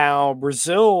how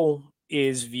Brazil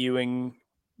is viewing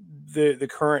the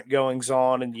current goings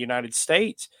on in the United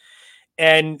States.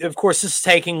 And of course, this is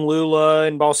taking Lula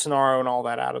and Bolsonaro and all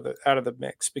that out of the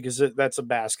mix, because that's a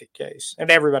basket case, and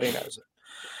everybody knows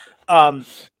it.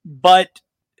 But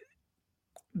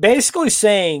basically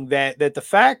saying that the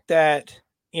fact that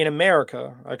in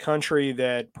America, a country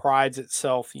that prides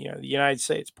itself, the United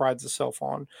States prides itself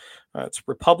on its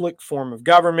republic form of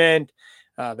government.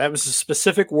 That was a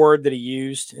specific word that he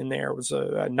used in there. It was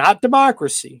a not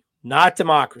democracy,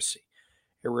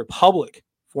 a republic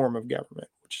form of government,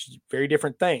 which is a very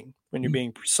different thing when you're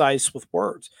being precise with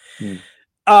words.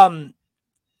 That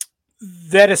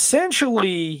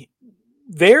essentially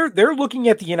they're looking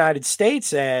at the United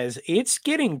States as it's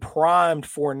getting primed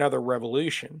for another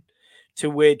revolution, to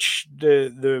which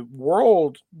the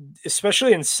world,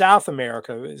 especially in South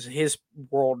America, is his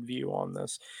worldview on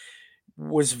this,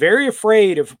 was very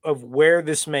afraid of where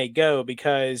this may go,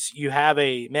 because you have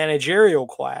a managerial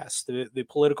class, the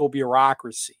political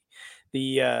bureaucracy,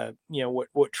 the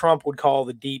what Trump would call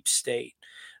the deep state,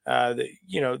 that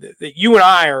you and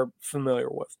I are familiar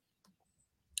with.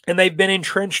 And they've been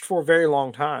entrenched for a very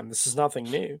long time. This is nothing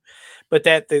new. But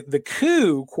that the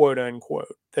coup, quote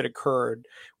unquote, that occurred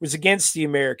was against the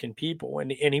American people.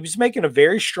 And he was making a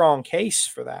very strong case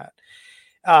for that.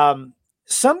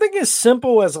 Something as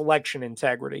simple as election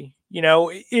integrity,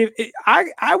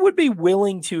 I would be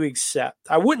willing to accept.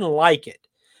 I wouldn't like it,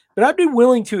 but I'd be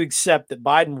willing to accept that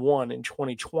Biden won in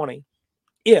 2020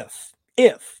 if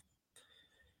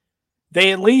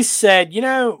they at least said,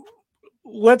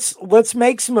 let's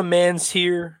make some amends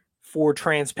here for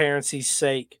transparency's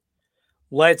sake.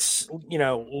 Let's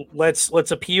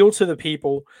appeal to the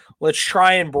people. Let's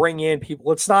try and bring in people.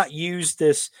 Let's not use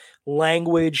this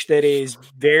language that is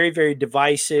very, very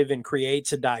divisive and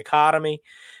creates a dichotomy.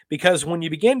 Because when you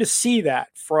begin to see that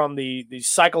from the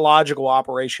psychological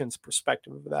operations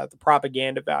perspective of that, the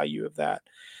propaganda value of that,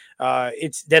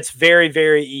 that's very,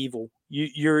 very evil.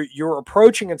 You're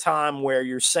approaching a time where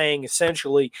you're saying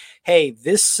essentially, hey,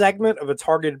 this segment of a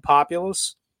targeted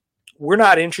populace, we're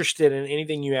not interested in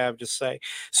anything you have to say.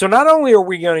 So not only are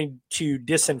we going to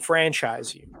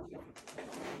disenfranchise you,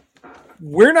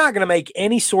 we're not going to make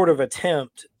any sort of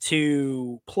attempt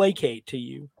to placate to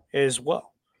you as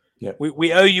well. Yeah.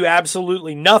 We owe you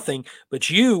absolutely nothing, but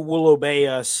you will obey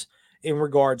us in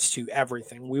regards to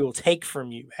everything. We will take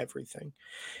from you everything.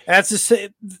 And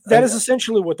that is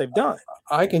essentially what they've done.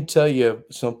 I can tell you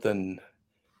something.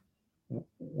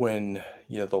 When,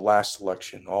 the last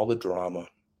election, all the drama,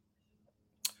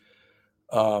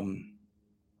 and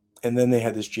then they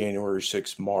had this January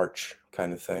 6th march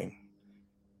kind of thing,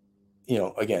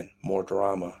 again, more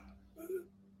drama.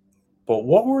 But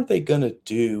what were they going to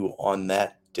do on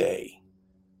that day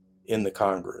in the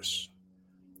Congress?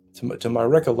 To my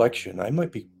recollection, I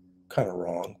might be kind of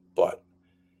wrong, but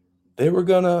they were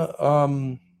going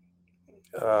to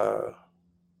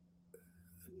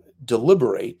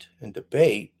deliberate and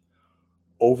debate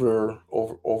over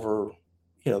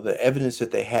the evidence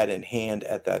that they had in hand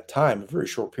at that time, a very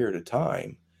short period of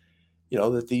time,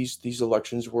 that these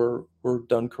elections were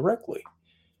done correctly.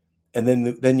 And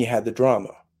then you had the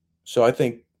drama. So I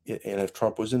think, and if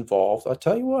Trump was involved, I'll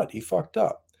tell you what, he fucked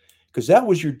up, because that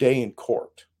was your day in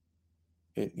court.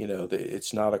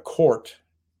 It's not a court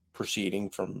proceeding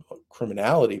from a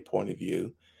criminality point of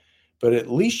view, but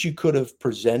at least you could have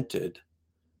presented,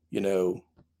 the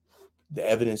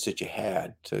evidence that you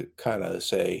had to kind of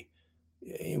say,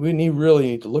 we really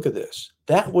need to look at this.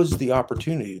 That was the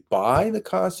opportunity by the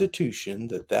Constitution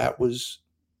that was,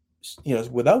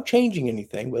 without changing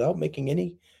anything, without making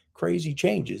any crazy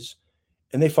changes,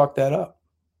 and they fucked that up.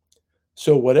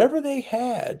 So whatever they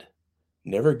had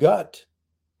never got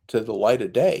to the light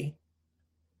of day,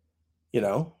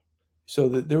 so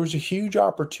that there was a huge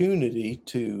opportunity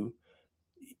to,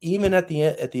 even at the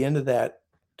end of that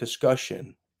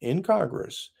discussion in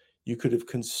Congress, you could have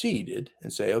conceded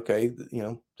and say, okay,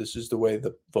 this is the way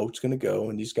the vote's going to go,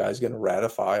 and these guys are going to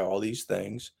ratify all these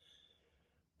things.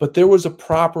 But there was a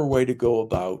proper way to go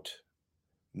about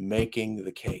making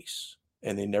the case,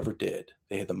 and they never did.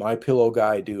 They had the MyPillow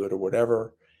guy do it or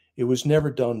whatever. It was never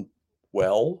done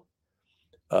well,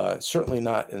 certainly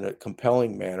not in a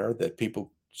compelling manner that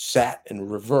people sat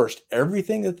and reversed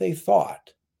everything that they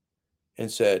thought and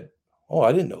said, oh,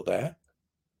 I didn't know that.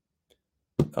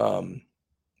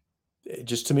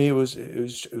 Just to me, it was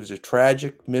a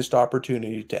tragic missed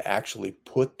opportunity to actually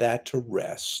put that to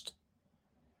rest.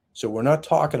 So we're not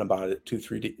talking about it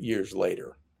 2-3 years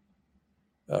later.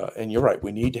 And you're right.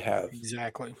 We need to have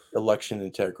exactly election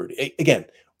integrity. Again,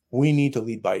 we need to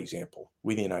lead by example.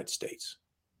 We, the United States,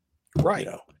 right?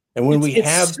 And when we it's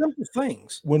have simple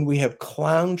things, when we have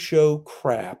clown show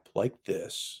crap like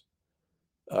this,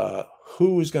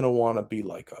 who is going to want to be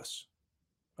like us?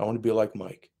 I want to be like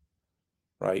Mike,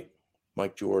 right?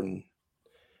 Mike Jordan.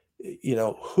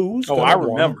 Who's Oh, going I to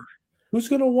want remember. to, who's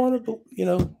going to want to, they're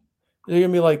going to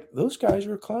be like, those guys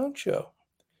are a clown show.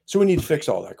 So we need to fix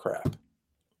all that crap.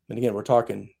 And again, we're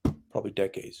talking probably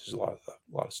decades. There's a lot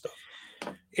of stuff.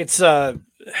 It's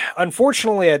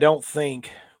unfortunately, I don't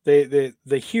think the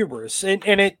hubris and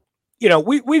it,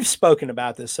 we've spoken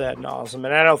about this ad nauseum,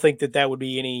 and I don't think that would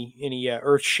be any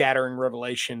earth shattering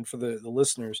revelation for the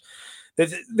listeners.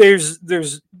 That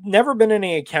there's never been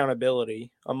any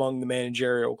accountability among the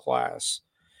managerial class.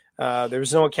 There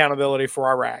was no accountability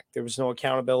for Iraq. There was no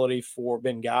accountability for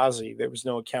Benghazi. There was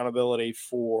no accountability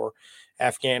for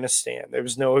Afghanistan.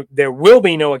 There will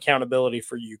be no accountability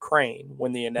for Ukraine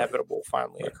when the inevitable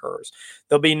finally occurs.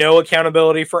 There'll be no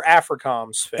accountability for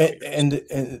AFRICOM's failures.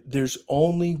 And there's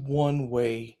only one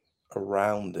way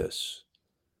around this,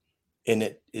 and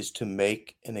it is to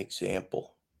make an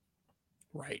example.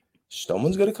 Right.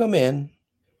 Someone's going to come in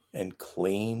and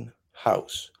clean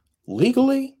house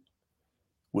legally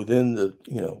within the,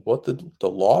 what the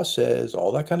law says,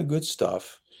 all that kind of good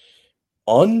stuff,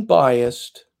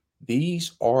 unbiased.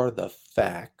 These are the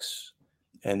facts,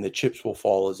 and the chips will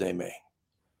fall as they may,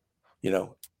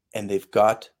 and they've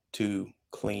got to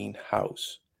clean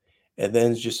house. And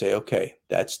then just say, okay,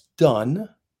 that's done.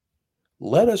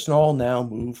 Let us all now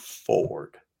move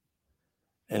forward.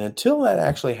 And until that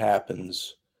actually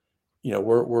happens,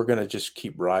 we're going to just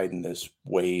keep riding this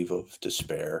wave of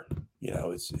despair.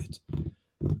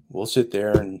 We'll sit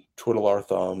there and twiddle our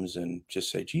thumbs and just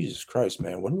say, Jesus Christ,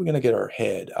 man, when are we going to get our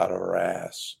head out of our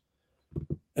ass?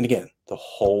 And again, the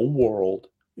whole world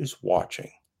is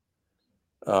watching.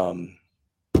 And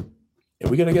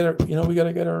we got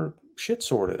to get our shit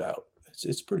sorted out.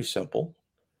 It's pretty simple,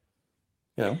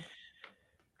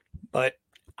 But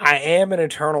I am an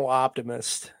eternal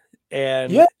optimist,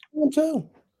 and yeah, me too.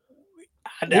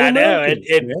 I know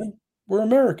we're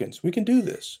Americans. We can do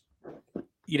this.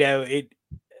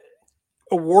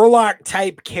 A warlock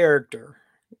type character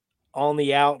on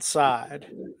the outside.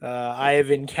 I have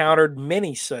encountered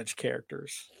many such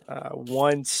characters.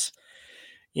 Once,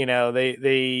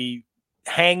 they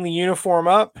hang the uniform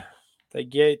up, they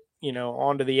get,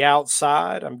 onto the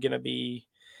outside. I'm going to be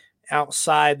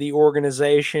outside the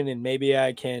organization, and maybe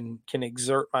I can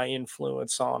exert my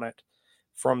influence on it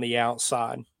from the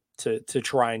outside to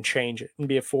try and change it and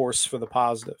be a force for the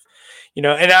positive. And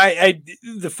I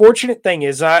the fortunate thing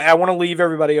is I want to leave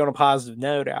everybody on a positive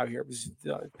note out here, because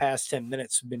the past 10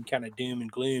 minutes have been kind of doom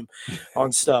and gloom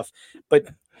on stuff. But,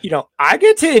 I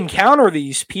get to encounter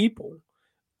these people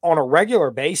on a regular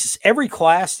basis, every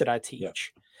class that I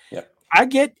teach. Yeah.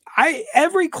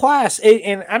 Every class,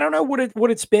 and I don't know what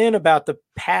it's been about the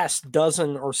past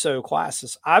dozen or so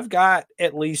classes. I've got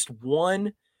at least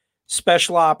one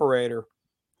special operator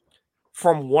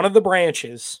from one of the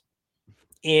branches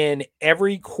in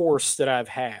every course that I've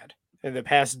had in the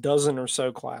past dozen or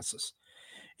so classes.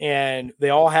 And they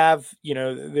all have,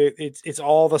 it's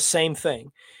all the same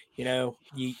thing.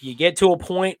 You get to a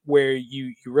point where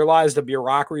you realize the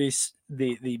bureaucracy,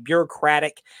 the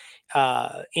bureaucratic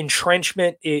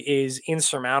entrenchment is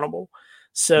insurmountable.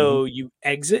 So you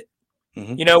exit,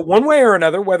 one way or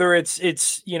another, whether it's,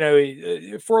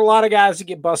 for a lot of guys to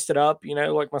get busted up,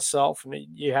 like myself, and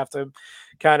you have to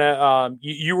kind of,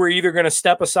 you were either going to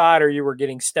step aside or you were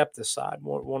getting stepped aside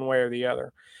one way or the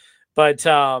other. But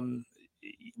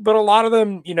a lot of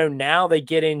them, now they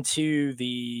get into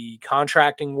the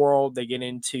contracting world. They get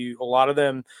into, a lot of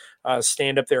them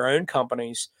stand up their own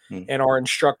companies and are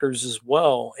instructors as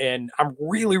well. And I'm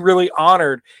really, really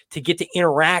honored to get to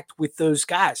interact with those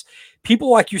guys. People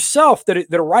like yourself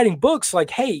that are writing books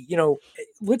like, hey,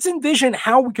 let's envision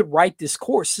how we could write this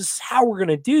course. This is how we're going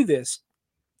to do this.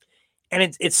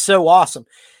 And it's so awesome.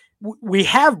 We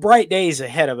have bright days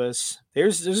ahead of us.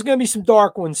 There's going to be some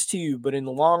dark ones too, but in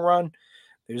the long run,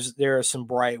 there are some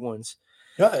bright ones.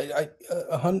 Yeah, I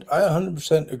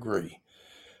 100% agree.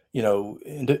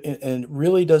 And it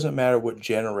really doesn't matter what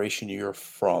generation you're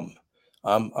from.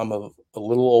 I'm a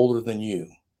little older than you,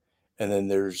 and then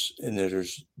there's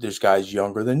guys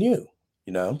younger than you.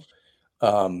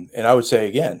 And I would say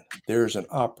again, there's an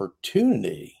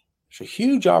opportunity. There's a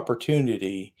huge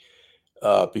opportunity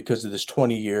because of this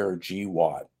 20-year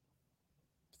GWAT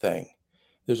thing.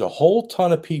 There's a whole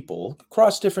ton of people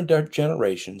across different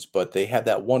generations, but they have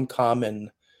that one common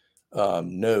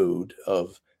node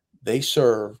of they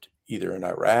served either in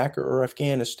Iraq or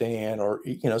Afghanistan or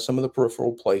some of the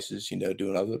peripheral places,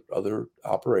 doing other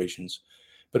operations,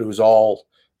 but it was all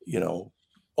OIF,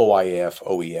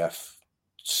 OEF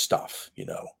stuff,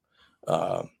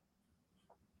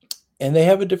 and they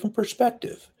have a different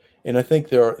perspective. And I think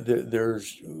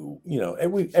there's,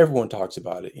 everyone talks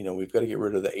about it. We've got to get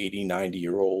rid of the 80,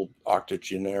 90-year-old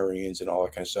octogenarians and all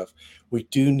that kind of stuff. We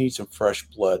do need some fresh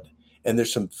blood. And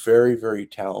there's some very, very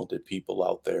talented people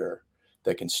out there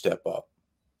that can step up,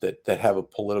 that have a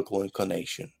political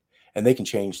inclination, and they can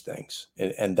change things.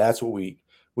 And that's what we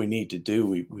need to do.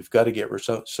 We've got to get rid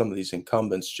of some of these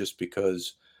incumbents, just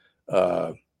because,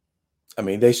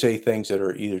 they say things that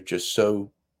are either just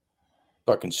so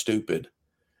fucking stupid,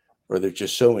 or they're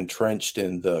just so entrenched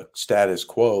in the status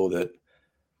quo that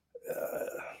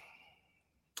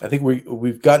I think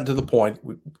we've gotten to the point,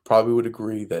 we probably would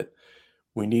agree, that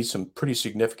we need some pretty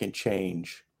significant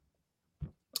change,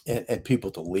 and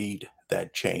people to lead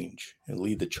that change and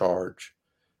lead the charge.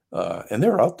 And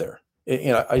they're out there.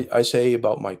 I say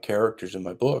about my characters in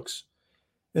my books,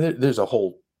 and there's a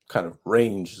whole kind of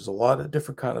range. There's a lot of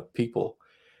different kind of people.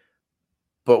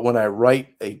 But when I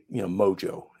write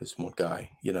Mojo is one guy,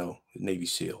 Navy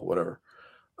SEAL, whatever.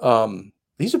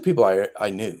 These are people I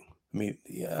knew.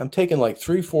 I'm taking like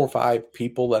 3, 4, 5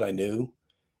 people that I knew,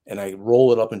 and I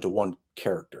roll it up into one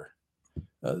character.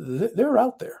 They're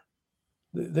out there.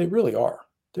 They really are.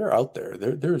 They're out there.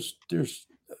 There's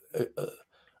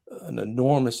an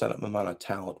enormous amount of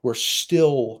talent. We're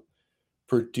still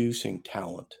producing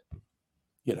talent,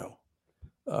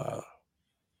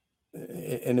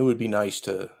 and it would be nice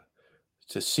to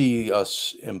see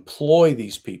us employ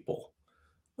these people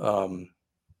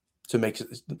to make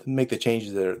the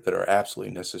changes that are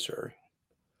absolutely necessary.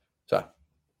 So,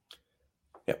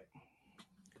 yep.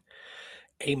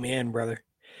 Amen, brother.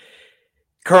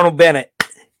 Colonel Bennett,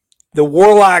 the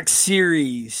Warlock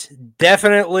series,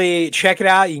 definitely check it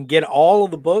out. You can get all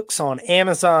of the books on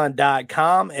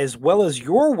Amazon.com, as well as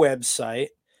your website,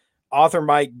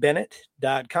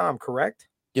 authormikebennett.com, correct?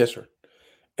 Yes, sir.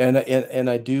 And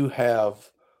I do have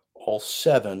all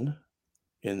 7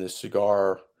 in the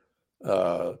cigar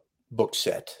book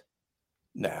set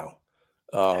now.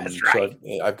 That's right.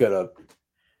 So I've got a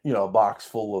box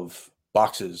full of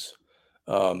boxes,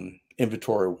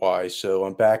 inventory wise. So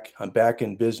I'm back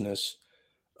in business.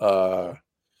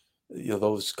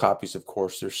 Those copies, of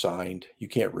course, they're signed. You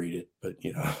can't read it, but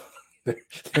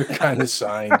they're kind of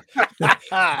signed.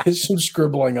 There's some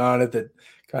scribbling on it that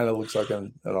kind of looks like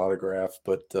an autograph,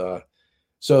 but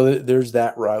so there's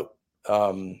that route.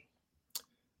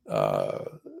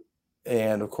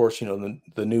 And of course,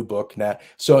 the new book now.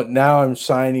 So now I'm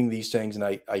signing these things, and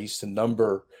I used to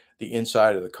number the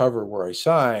inside of the cover where I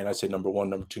sign. I say number 1,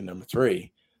 number 2, number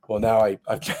 3. Well, now I've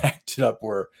backed it up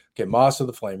where, okay, Moths of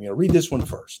the Flame, read this one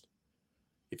first.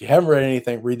 If you haven't read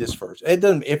anything, read this first. It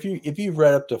doesn't, if you've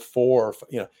read up to 4,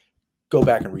 go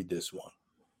back and read this one,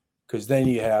 because then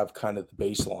you have kind of the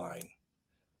baseline.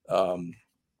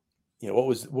 What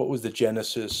was the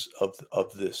genesis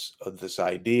of this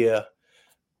idea,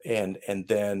 and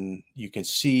then you can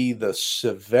see the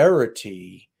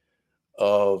severity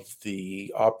of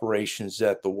the operations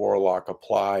that the Warlock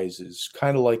applies is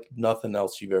kind of like nothing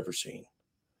else you've ever seen.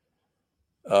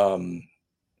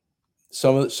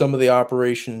 Some of the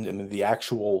operations, the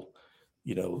actual,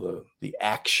 the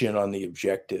action on the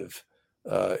objective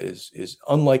is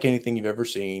unlike anything you've ever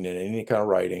seen in any kind of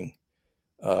writing.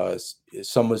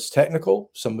 Some is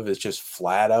technical, some of it's just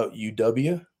flat out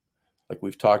UW, like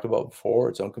we've talked about before.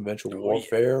 It's unconventional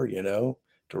warfare,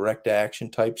 direct action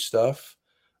type stuff.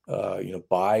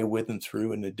 By, with, and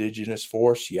through an indigenous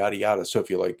force, yada yada. So if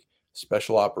you like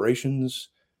special operations,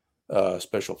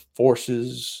 special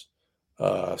forces,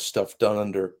 stuff done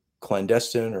under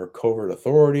clandestine or covert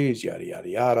authorities, yada yada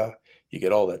yada, you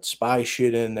get all that spy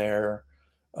shit in there.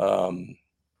 Fun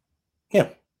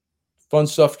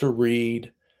stuff to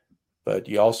read, but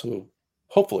you also,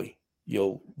 hopefully,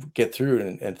 you'll get through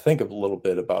it and think a little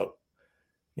bit about,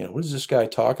 what is this guy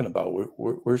talking about?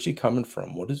 Where's he coming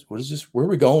from? What is this? Where are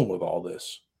we going with all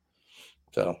this?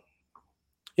 So,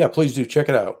 yeah, please do check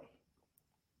it out.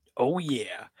 Oh,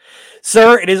 yeah.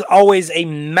 Sir, it is always a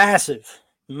massive,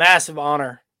 massive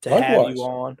honor to have you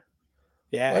on.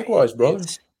 Yeah. Likewise, brother.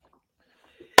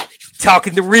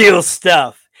 Talking the real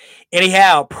stuff.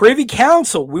 Anyhow, Privy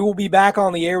Council, we will be back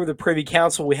on the air with the Privy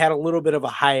Council. We had a little bit of a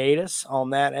hiatus on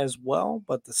that as well,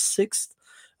 but the 6th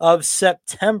of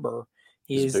September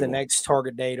is the next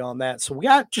target date on that. So we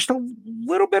got just a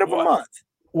little bit of a month.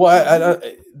 Well,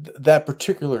 that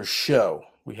particular show,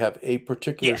 we have a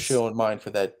particular show in mind for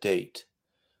that date.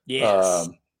 Yes.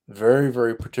 Very,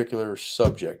 very particular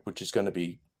subject, which is going to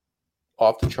be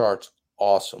off the charts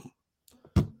awesome.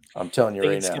 I'm telling you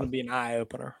right now. It's going to be an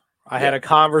eye-opener. I had a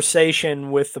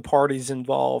conversation with the parties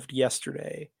involved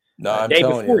yesterday. No, I'm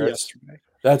telling you,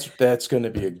 that's going to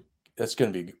be that's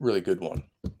going to be a really good one.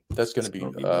 That's going to be,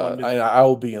 wonderful. I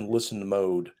will be in listen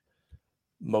mode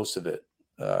most of it.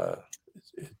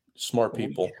 Smart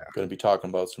people going to be talking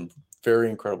about some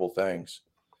very incredible things.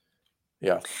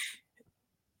 Yeah.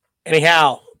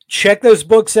 Anyhow, check those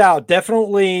books out.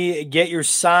 Definitely get your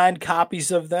signed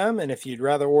copies of them. And if you'd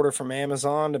rather order from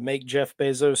Amazon to make Jeff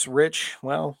Bezos rich,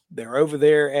 well, they're over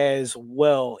there as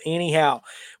well. Anyhow,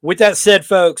 with that said,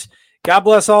 folks, God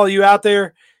bless all of you out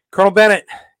there. Colonel Bennett,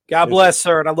 God bless,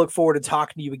 sir. And I look forward to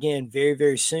talking to you again very,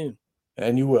 very soon.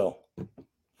 And you will.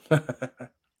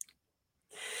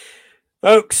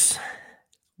 Folks,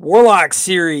 Warlock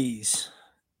series.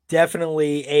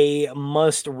 Definitely a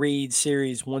must-read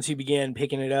series. Once you begin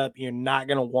picking it up, you're not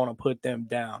going to want to put them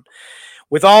down.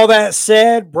 With all that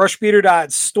said,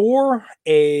 brushbeater.store,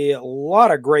 a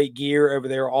lot of great gear over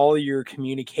there. All of your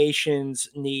communications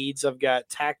needs. I've got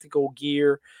tactical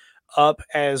gear up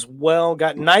as well.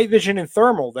 Got night vision and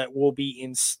thermal that will be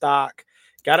in stock.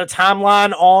 Got a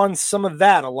timeline on some of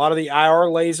that. A lot of the IR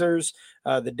lasers,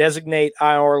 the designate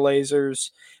IR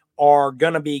lasers, are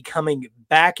going to be coming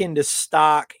back into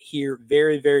stock here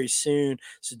very, very soon.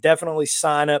 So definitely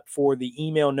sign up for the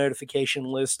email notification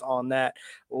list on that.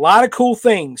 A lot of cool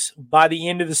things by the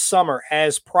end of the summer,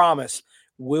 as promised,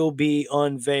 will be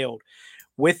unveiled.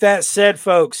 With that said,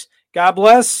 folks, God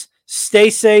bless,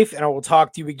 stay safe, and I will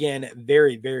talk to you again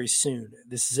very, very soon.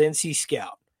 This is NC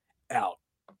Scout, out.